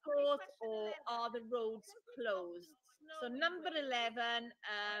transport, or are the roads closed? So number 11,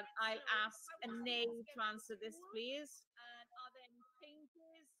 I'll ask Anay to answer this, please. Are there any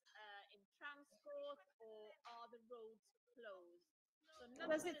changes in transport, or are the roads closed?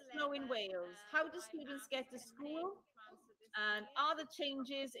 Does it snow in Wales? How do students get to school? And are there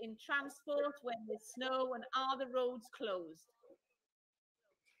changes in transport when there's snow, and are the roads closed?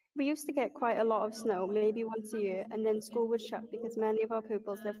 We used to get quite a lot of snow, maybe once a year, and then school would shut because many of our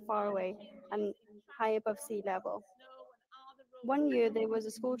pupils live far away and high above sea level. One year there was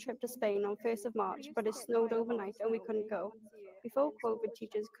a school trip to Spain on 1st of March, but it snowed overnight and we couldn't go. Before COVID,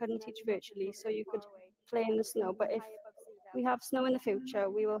 teachers couldn't teach virtually, so you could play in the snow, but if we have snow in the future,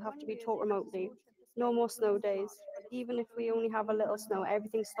 we will have to be taught remotely. No more snow days. Even if we only have a little snow,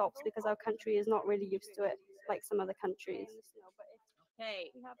 everything stops because our country is not really used to it like some other countries.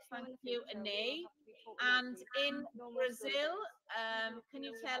 Okay, thank you, Ane. And in Brazil, can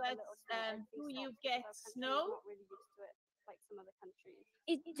you tell us, do you get snow?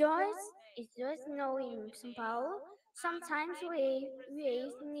 It does snow in São Paulo. Sometimes we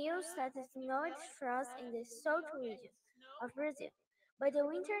news that it snowed frost in the south region of Brazil, but the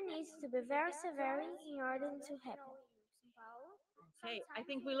winter needs to be very severe in order to happen. Okay, I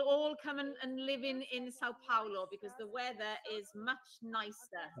think we'll all come and live in Sao Paulo because the weather is much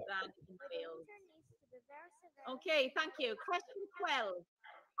nicer than in Wales. Okay, thank you. Question 12.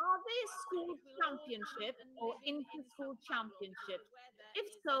 Are there school championships or inter-school championships? If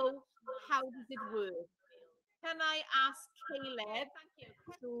so, how does it work? Can I ask Caleb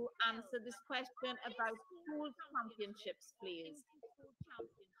to answer this question about school championships, please?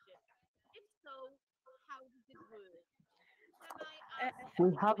 If so, how does it work? We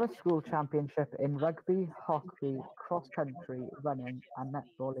have a school championship in rugby, hockey, cross country, running, and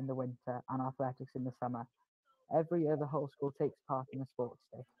netball in the winter, and athletics in the summer. Every year, the whole school takes part in a sports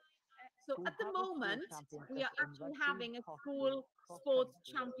day. So at the moment, we are actually having a school sports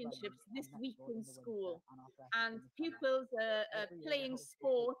championships this week in school, and pupils are playing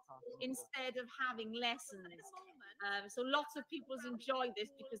sport instead of having lessons. So lots of pupils enjoy this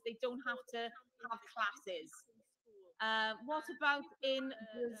because they don't have to have classes. What about in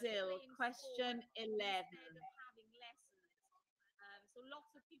Brazil? Question 11. So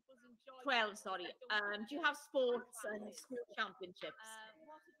lots of people enjoy 12, sorry. Do you have sports and school championships?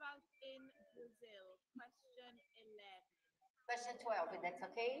 What about in Brazil? Question 11. Question 12, if that's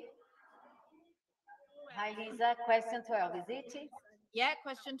okay? Hi, Lisa. Question 12, is it? Yeah,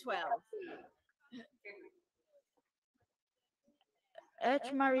 question 12.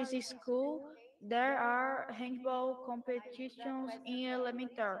 At Marisi School, there are handball competitions in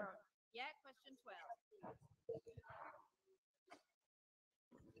elementary. Yeah, question 12.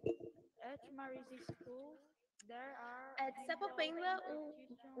 At Marisi School, there are At Sapopemba,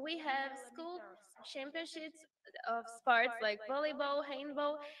 we have school championships of sports like volleyball,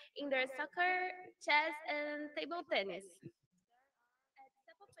 handball, indoor soccer, chess, and table tennis.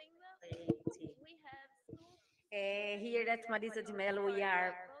 Here at Marisa de Mello, we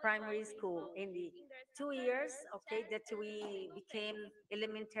are primary school in the 2 years, okay, that we became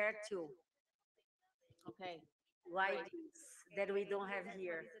elementary too. Okay. Why this? That we don't have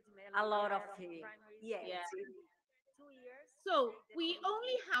here a lot of yes. Yeah. So we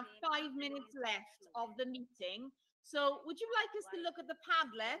only have 5 minutes left of the meeting. So would you like us to look at the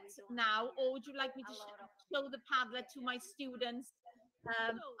Padlet now, or would you like me to show the Padlet to my students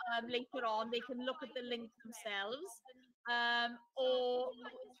later on? They can look at the link themselves. Or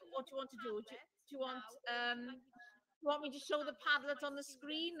what do you want to do? Do you want me to show the Padlet on the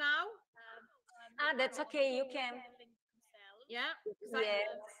screen now? That's okay. You can. Yeah.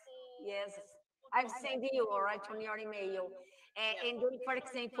 Yes. I've sent you right on your email. And then, for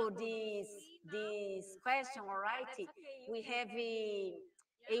example, this question, all right, we have a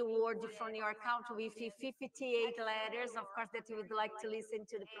word from your account with 58 letters, of course, that you would like to listen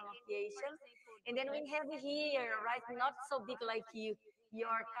to the pronunciation. And then we have here, right, not so big like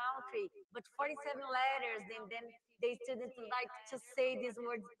your country, but 47 letters, and then the students like to say these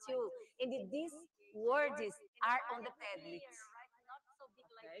words too. And these words are on the Padlet.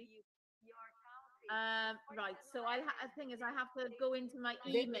 Right, so the thing is I have to go into my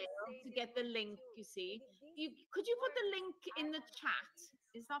email to get the link, you see. Could you put the link in the chat?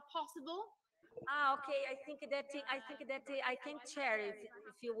 Is that possible? Okay, I think that I can share it.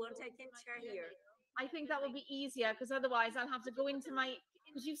 If you want, I can share here. I think that would be easier because otherwise I'll have to go into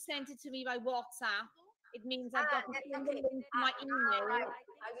because you sent it to me by WhatsApp. It means I've got to send the link to my email. Right.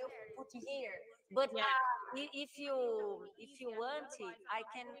 I will put it here. But if you want it, I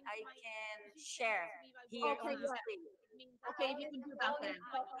can share here on the screen. Okay, if you can do that then.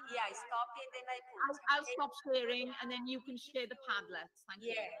 Yeah, stop it, then I put. I'll stop sharing and then you can share the Padlet. Thank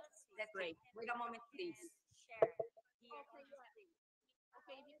you. Yes, that's great. Wait a moment, please. Share here on the screen.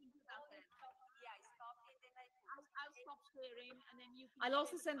 Okay, if you can do that then. Yeah, stop it, then I put. I'll stop sharing and then you can. I'll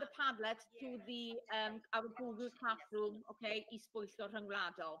also send the Padlet to the our Google Classroom, okay, Isbwyllgor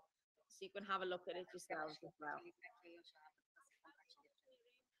Rhyngwladol, so you can have a look at it yourselves as well.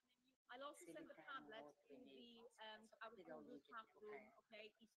 send the Padlet to the our Google classroom,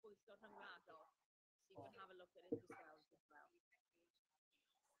 okay, eastboys.rhyngwladol, so you can have a look at it yourselves as well.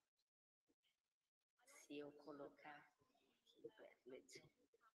 Se eu colocar aqui, Padlet.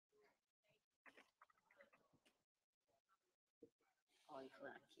 Ó,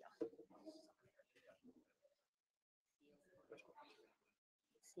 Ivan, aqui, ó.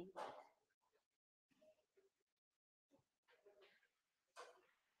 Sim.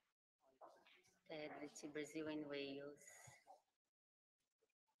 Padlet, Brazil and Wales.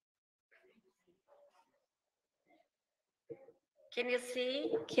 Can you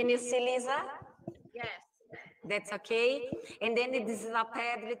see? Can you see, Lisa? Yes. That's okay. And then this is a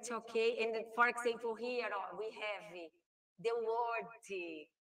Padlet, okay? And then, for example, here we have the word,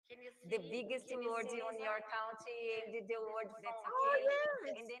 the biggest word on your country, and the word that's okay.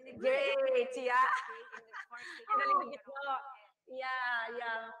 And then great, yeah. And a little bit more.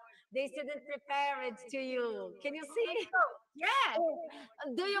 Yeah. The student prepared to you. Can you see? Yeah.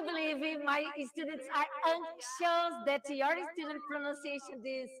 Do you believe my students are anxious that your student pronunciation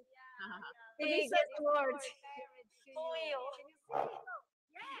this biggest word? Who will?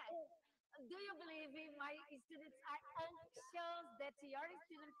 Yeah. Do you believe my students are anxious that your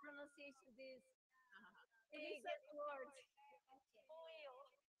student pronunciation this biggest word? Who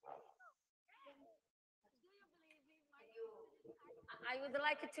will? I would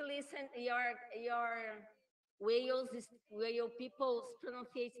like to listen your Wales people's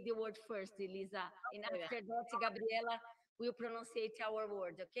pronunciate the word first, Elisa. And after that, Gabriela will pronunciate our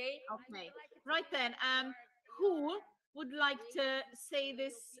word, okay? Okay. Right then, who would like to say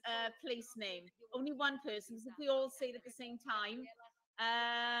this place name? Only one person, because if we all say it at the same time.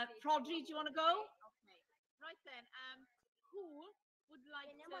 Prodri, do you want to go? Okay. Right then, who would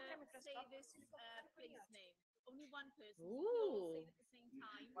like to say this place name? Only one person. So we all say it at the same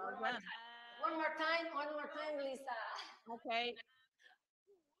time. Well done. One more time, Lisa. Okay.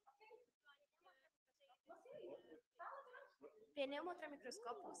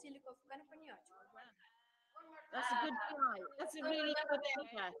 Pneumotromicroscópio silicofugano paniótico. That's a good try. That's a really good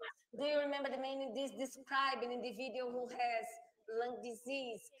effort. Do you remember the man this described in the video who has lung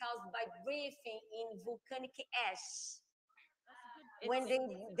disease caused by breathing in volcanic ash? When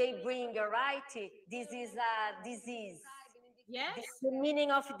they bring, right, this is a disease. Yes. This is the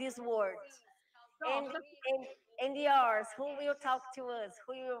meaning of this word. And yours, who will talk to us?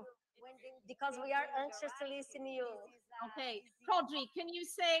 Who will, because we are anxious to listen to you. Okay. Prodri, can you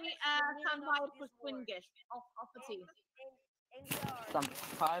say Llanfair plus Gwyngill off the team?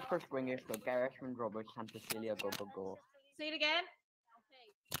 Llanfair plus Gwyngill go Gareth and Robert Santa Cecilia go. Say it again.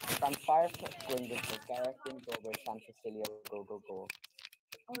 Llanfair plus Gwyngill go Gareth and Robert Santa Cecilia go.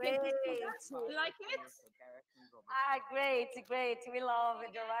 Okay. You like it? Great. We love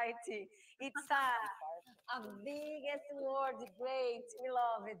it, right? It's a biggest word. Great. We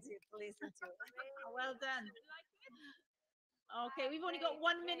love it to listen to. Well done. Okay, we've only got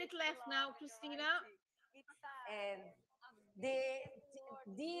 1 minute left now, Christina. And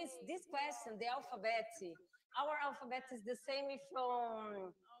this question, the alphabet, our alphabet is the same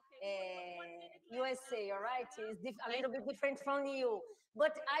from USA, all right? It's a little bit different from you.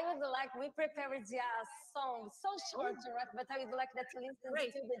 But I would like, we prepared a song, so short, right? But I would like that to listen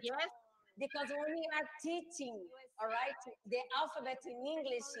to the yes. Because when we are teaching, all right, the alphabet in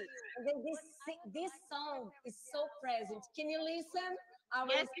English, and then this song is so present. Can you listen?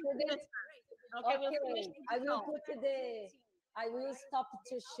 Yes, students? Okay, we'll finish I will stop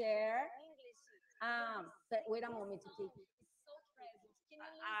to share. Wait a moment, okay.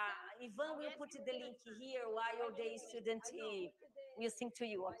 Ivan will put the link here while the student will sing to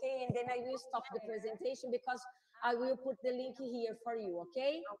you, okay? And then I will stop the presentation because I will put the link here for you,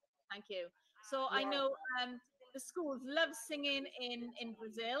 okay? Thank you. So I know the schools love singing in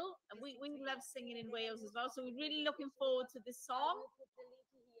Brazil. We love singing in Wales as well. So we're really looking forward to this song.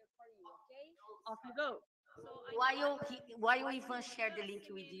 Off you go. While Ivan share the link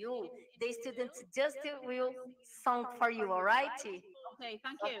with you, the students just will song for you, all right? Okay,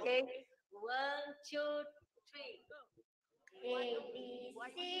 thank you. Okay, 1, 2, 3. A, B,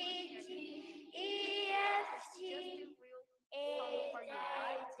 C, D, E, F, G, H,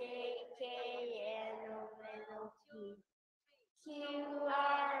 I, J, K, L, M, N, O, P, Q,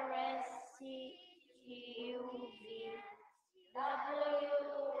 R, S, T, U, V, W,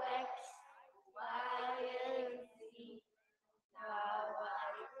 X, Y, and Z. Now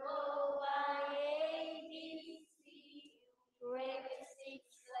I know my ABC. Break 6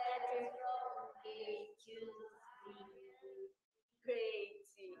 letters from A to Z.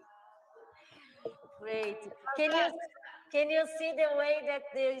 Great. Can you see the way that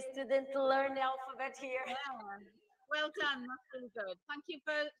the students learn the alphabet here? Yeah. Well done. That's really good. Thank you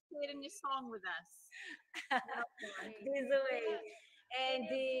for sharing your song with us. This way. And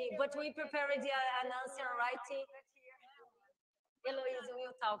but we prepared an answer, right? Eloise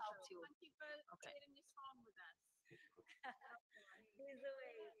will talk to you. Okay. This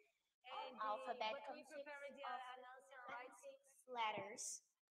way. And Alphabet but we consists prepared an answer, right? letters.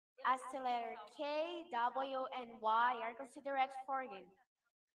 As the letter K, W, and Y are considered foreign.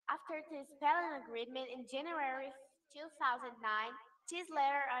 After the spelling agreement in January 2009, these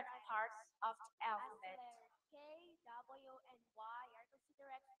letters are part of the alphabet. K, W, and Y are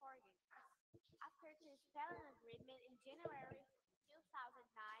considered foreign. After the spelling agreement in January 2009,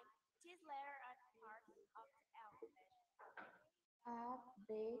 these letters are part of the alphabet. A,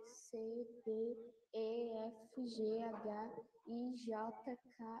 B, C, D, E, F, G, H, I, J, K,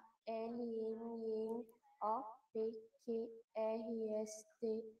 L, M, N, O, P, Q, R, S,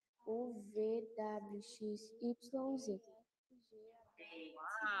 T, U, V, W, X, Y, Z.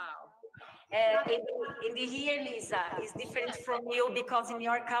 Wow. In the here, Lisa, is different from you because in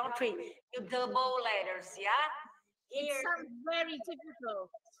your country you double letters, yeah? It sounds very difficult.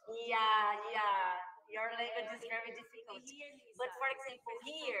 Yeah. Your language is very difficult. But for example,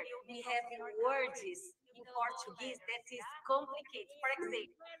 here we have words in Portuguese that is complicated. For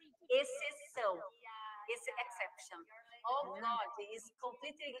example, exceção, exception. Oh God, it's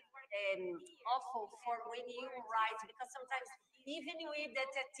completely awful for when you write because sometimes even we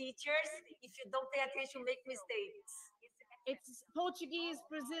that are teachers, if you don't pay attention, make mistakes. It's Portuguese,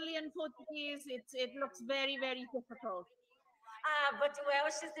 Brazilian Portuguese. It looks very, very difficult. But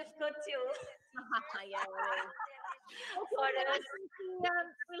Welsh is difficult too. Yeah,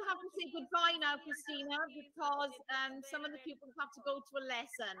 we'll have to say goodbye now, Christina, because some of the people have to go to a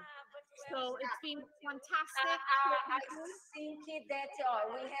lesson. So it's been fantastic. I think that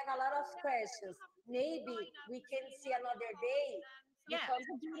we have a lot of questions. Maybe we can see another day. Yeah,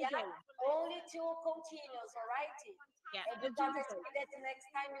 only two continuous, all right? Yeah. Because I think that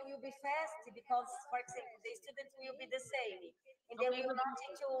next time we will be fast because, for example, the students will be the same. And then we will not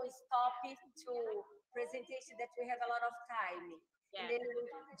need to stop it to presentation that we have a lot of time. Yeah. And then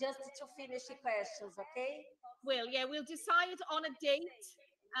just to finish the questions, okay? We'll decide on a date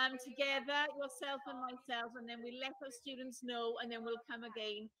together, yourself and myself, and then we'll let our students know, and then we'll come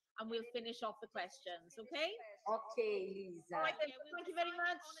again and we'll finish off the questions, okay? Okay, Lisa. All right, then. Thank you very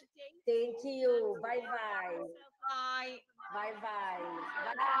much. Thank you. Bye-bye. Bye. Bye-bye.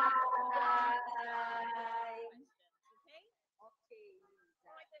 Bye. Okay, Lisa.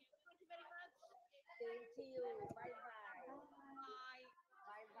 All right, then. Thank you very much. Thank you. Bye-bye. Bye.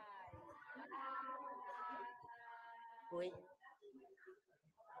 Bye-bye. Oi.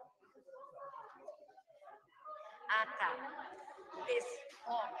 Tá.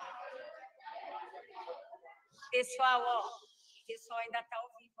 Pessoal, o pessoal ainda está ao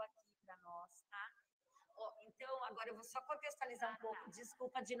vivo aqui para nós, tá? Então, agora eu vou só contextualizar um pouco.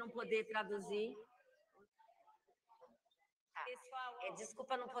 Desculpa de não poder traduzir.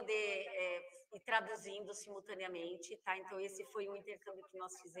 Desculpa não poder ir traduzindo simultaneamente, tá? Então, esse foi um intercâmbio que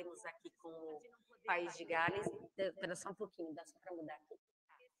nós fizemos aqui com o País de Gales. Espera só um pouquinho, dá só para mudar aqui.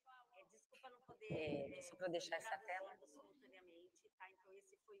 Desculpa não poder... só para deixar essa tela simultaneamente, tá? Então,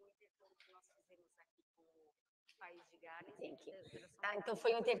 esse foi um intercâmbio que nós fizemos aqui com o País de Gales. Tá, então,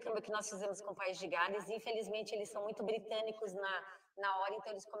 foi um intercâmbio que nós fizemos com o País de Gales. Infelizmente, eles são muito britânicos na hora,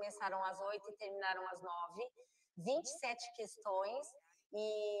 então eles começaram às 8 e terminaram às 9. 27 questões,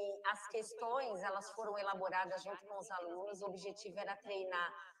 e as questões, elas foram elaboradas junto com os alunos. O objetivo era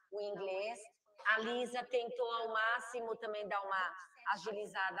treinar o inglês. A Lisa tentou ao máximo também dar uma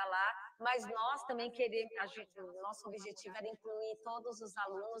agilizada lá, mas nós também queremos, o nosso objetivo era incluir todos os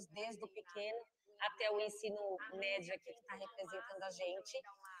alunos, desde o pequeno até o ensino médio aqui que está representando a gente.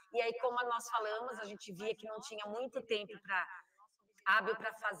 E aí, como nós falamos, a gente via que não tinha muito tempo hábil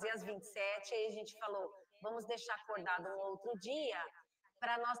para fazer as 27, aí a gente falou, vamos deixar acordado um outro dia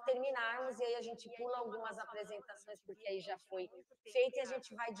para nós terminarmos, e aí a gente pula algumas apresentações, porque aí já foi feito, e a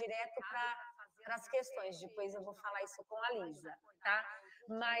gente vai direto para as questões. Depois eu vou falar isso com a Lisa, tá?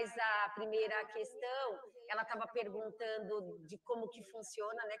 Mas a primeira questão, ela estava perguntando de como que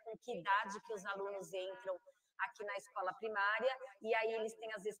funciona, né, com que idade que os alunos entram aqui na escola primária, e aí eles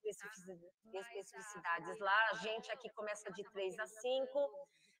têm as especificidades lá. A gente aqui começa de 3 a 5,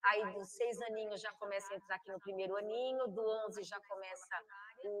 aí dos 6 aninhos já começa a entrar aqui no primeiro aninho, do 11 já começa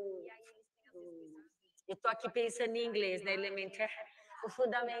eu estou aqui pensando em inglês, né, elementar, o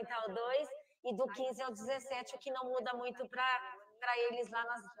Fundamental 2, e do 15 ao 17, o que não muda muito para eles lá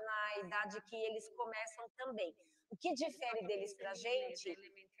na idade que eles começam também. O que difere deles para a gente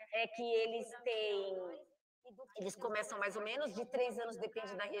é que eles começam mais ou menos de 3 anos,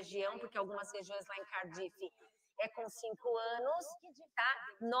 depende da região, porque algumas regiões lá em Cardiff é com 5 anos, tá?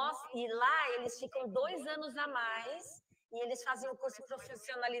 E lá eles ficam 2 anos a mais e eles fazem o curso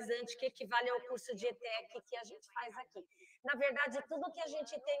profissionalizante que equivale ao curso de ETEC que a gente faz aqui. Na verdade, tudo que a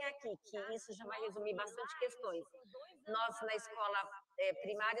gente tem aqui, que isso já vai resumir bastante questões. Nós, na escola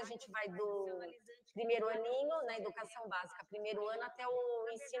primária, a gente vai do primeiro aninho, na educação básica, primeiro ano até o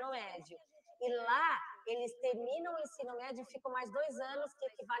ensino médio. E lá, eles terminam o ensino médio e ficam mais 2 anos, que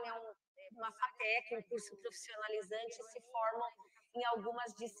equivale a uma FATEC, um curso profissionalizante, e se formam em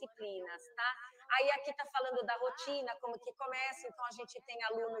algumas disciplinas, tá? Aí aqui está falando da rotina, como que começa, então a gente tem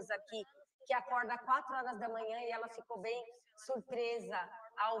alunos aqui que acorda 4 horas da manhã e ela ficou bem surpresa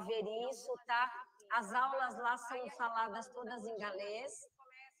ao ver isso, tá? As aulas lá são faladas todas em galês,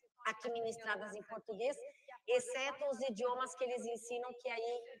 aqui ministradas em português, exceto os idiomas que eles ensinam, que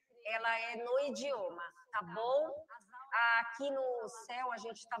aí ela é no idioma, tá bom? Aqui no céu a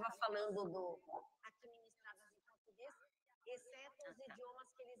gente estava falando do... Aqui ministradas em português, exceto os idiomas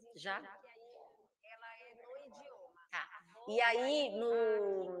que eles ensinam, que aí ela é no idioma. Tá. E aí,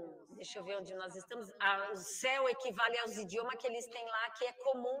 deixa eu ver onde nós estamos. O céu equivale aos idiomas que eles têm lá, que é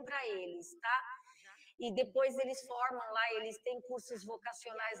comum para eles, tá? E depois eles formam lá, eles têm cursos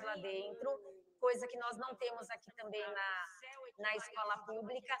vocacionais lá dentro, coisa que nós não temos aqui também na escola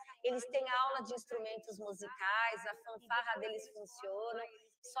pública. Eles têm aula de instrumentos musicais, a fanfarra deles funciona,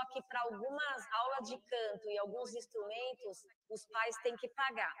 só que para algumas aulas de canto e alguns instrumentos, os pais têm que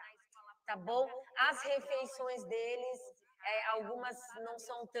pagar, tá bom? As refeições deles, algumas não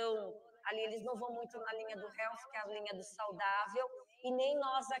são tão... Ali eles não vão muito na linha do health, que é a linha do saudável, e nem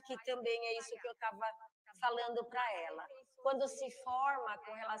nós aqui também, é isso que eu estava falando para ela. Quando se forma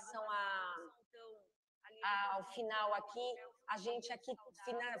com relação ao final aqui, a gente aqui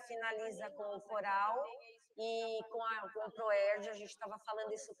finaliza com o coral e com o ProErd, a gente estava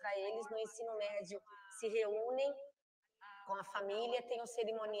falando isso para eles, no ensino médio se reúnem com a família, tem o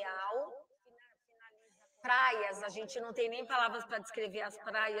cerimonial. Praias, a gente não tem nem palavras para descrever as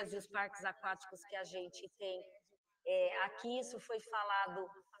praias e os parques aquáticos que a gente tem aqui, isso foi falado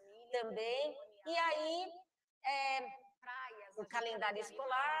também. E aí, o calendário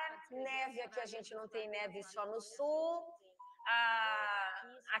escolar, neve, aqui a gente não tem neve só no sul.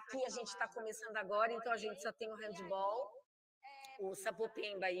 Aqui a gente está começando agora, então a gente só tem o handball. O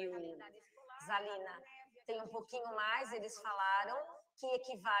Sapopemba e o Zalina tem um pouquinho mais, eles falaram, que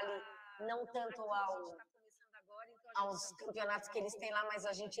equivale não tanto aos campeonatos que eles têm lá, mas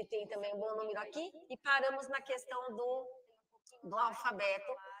a gente tem também um bom número aqui. E paramos na questão do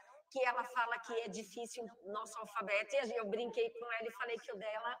alfabeto, que ela fala que é difícil o nosso alfabeto, e eu brinquei com ela e falei que o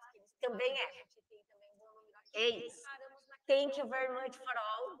dela também é. É isso. Thank you very much for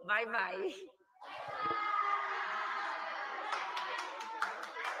all. Bye, bye.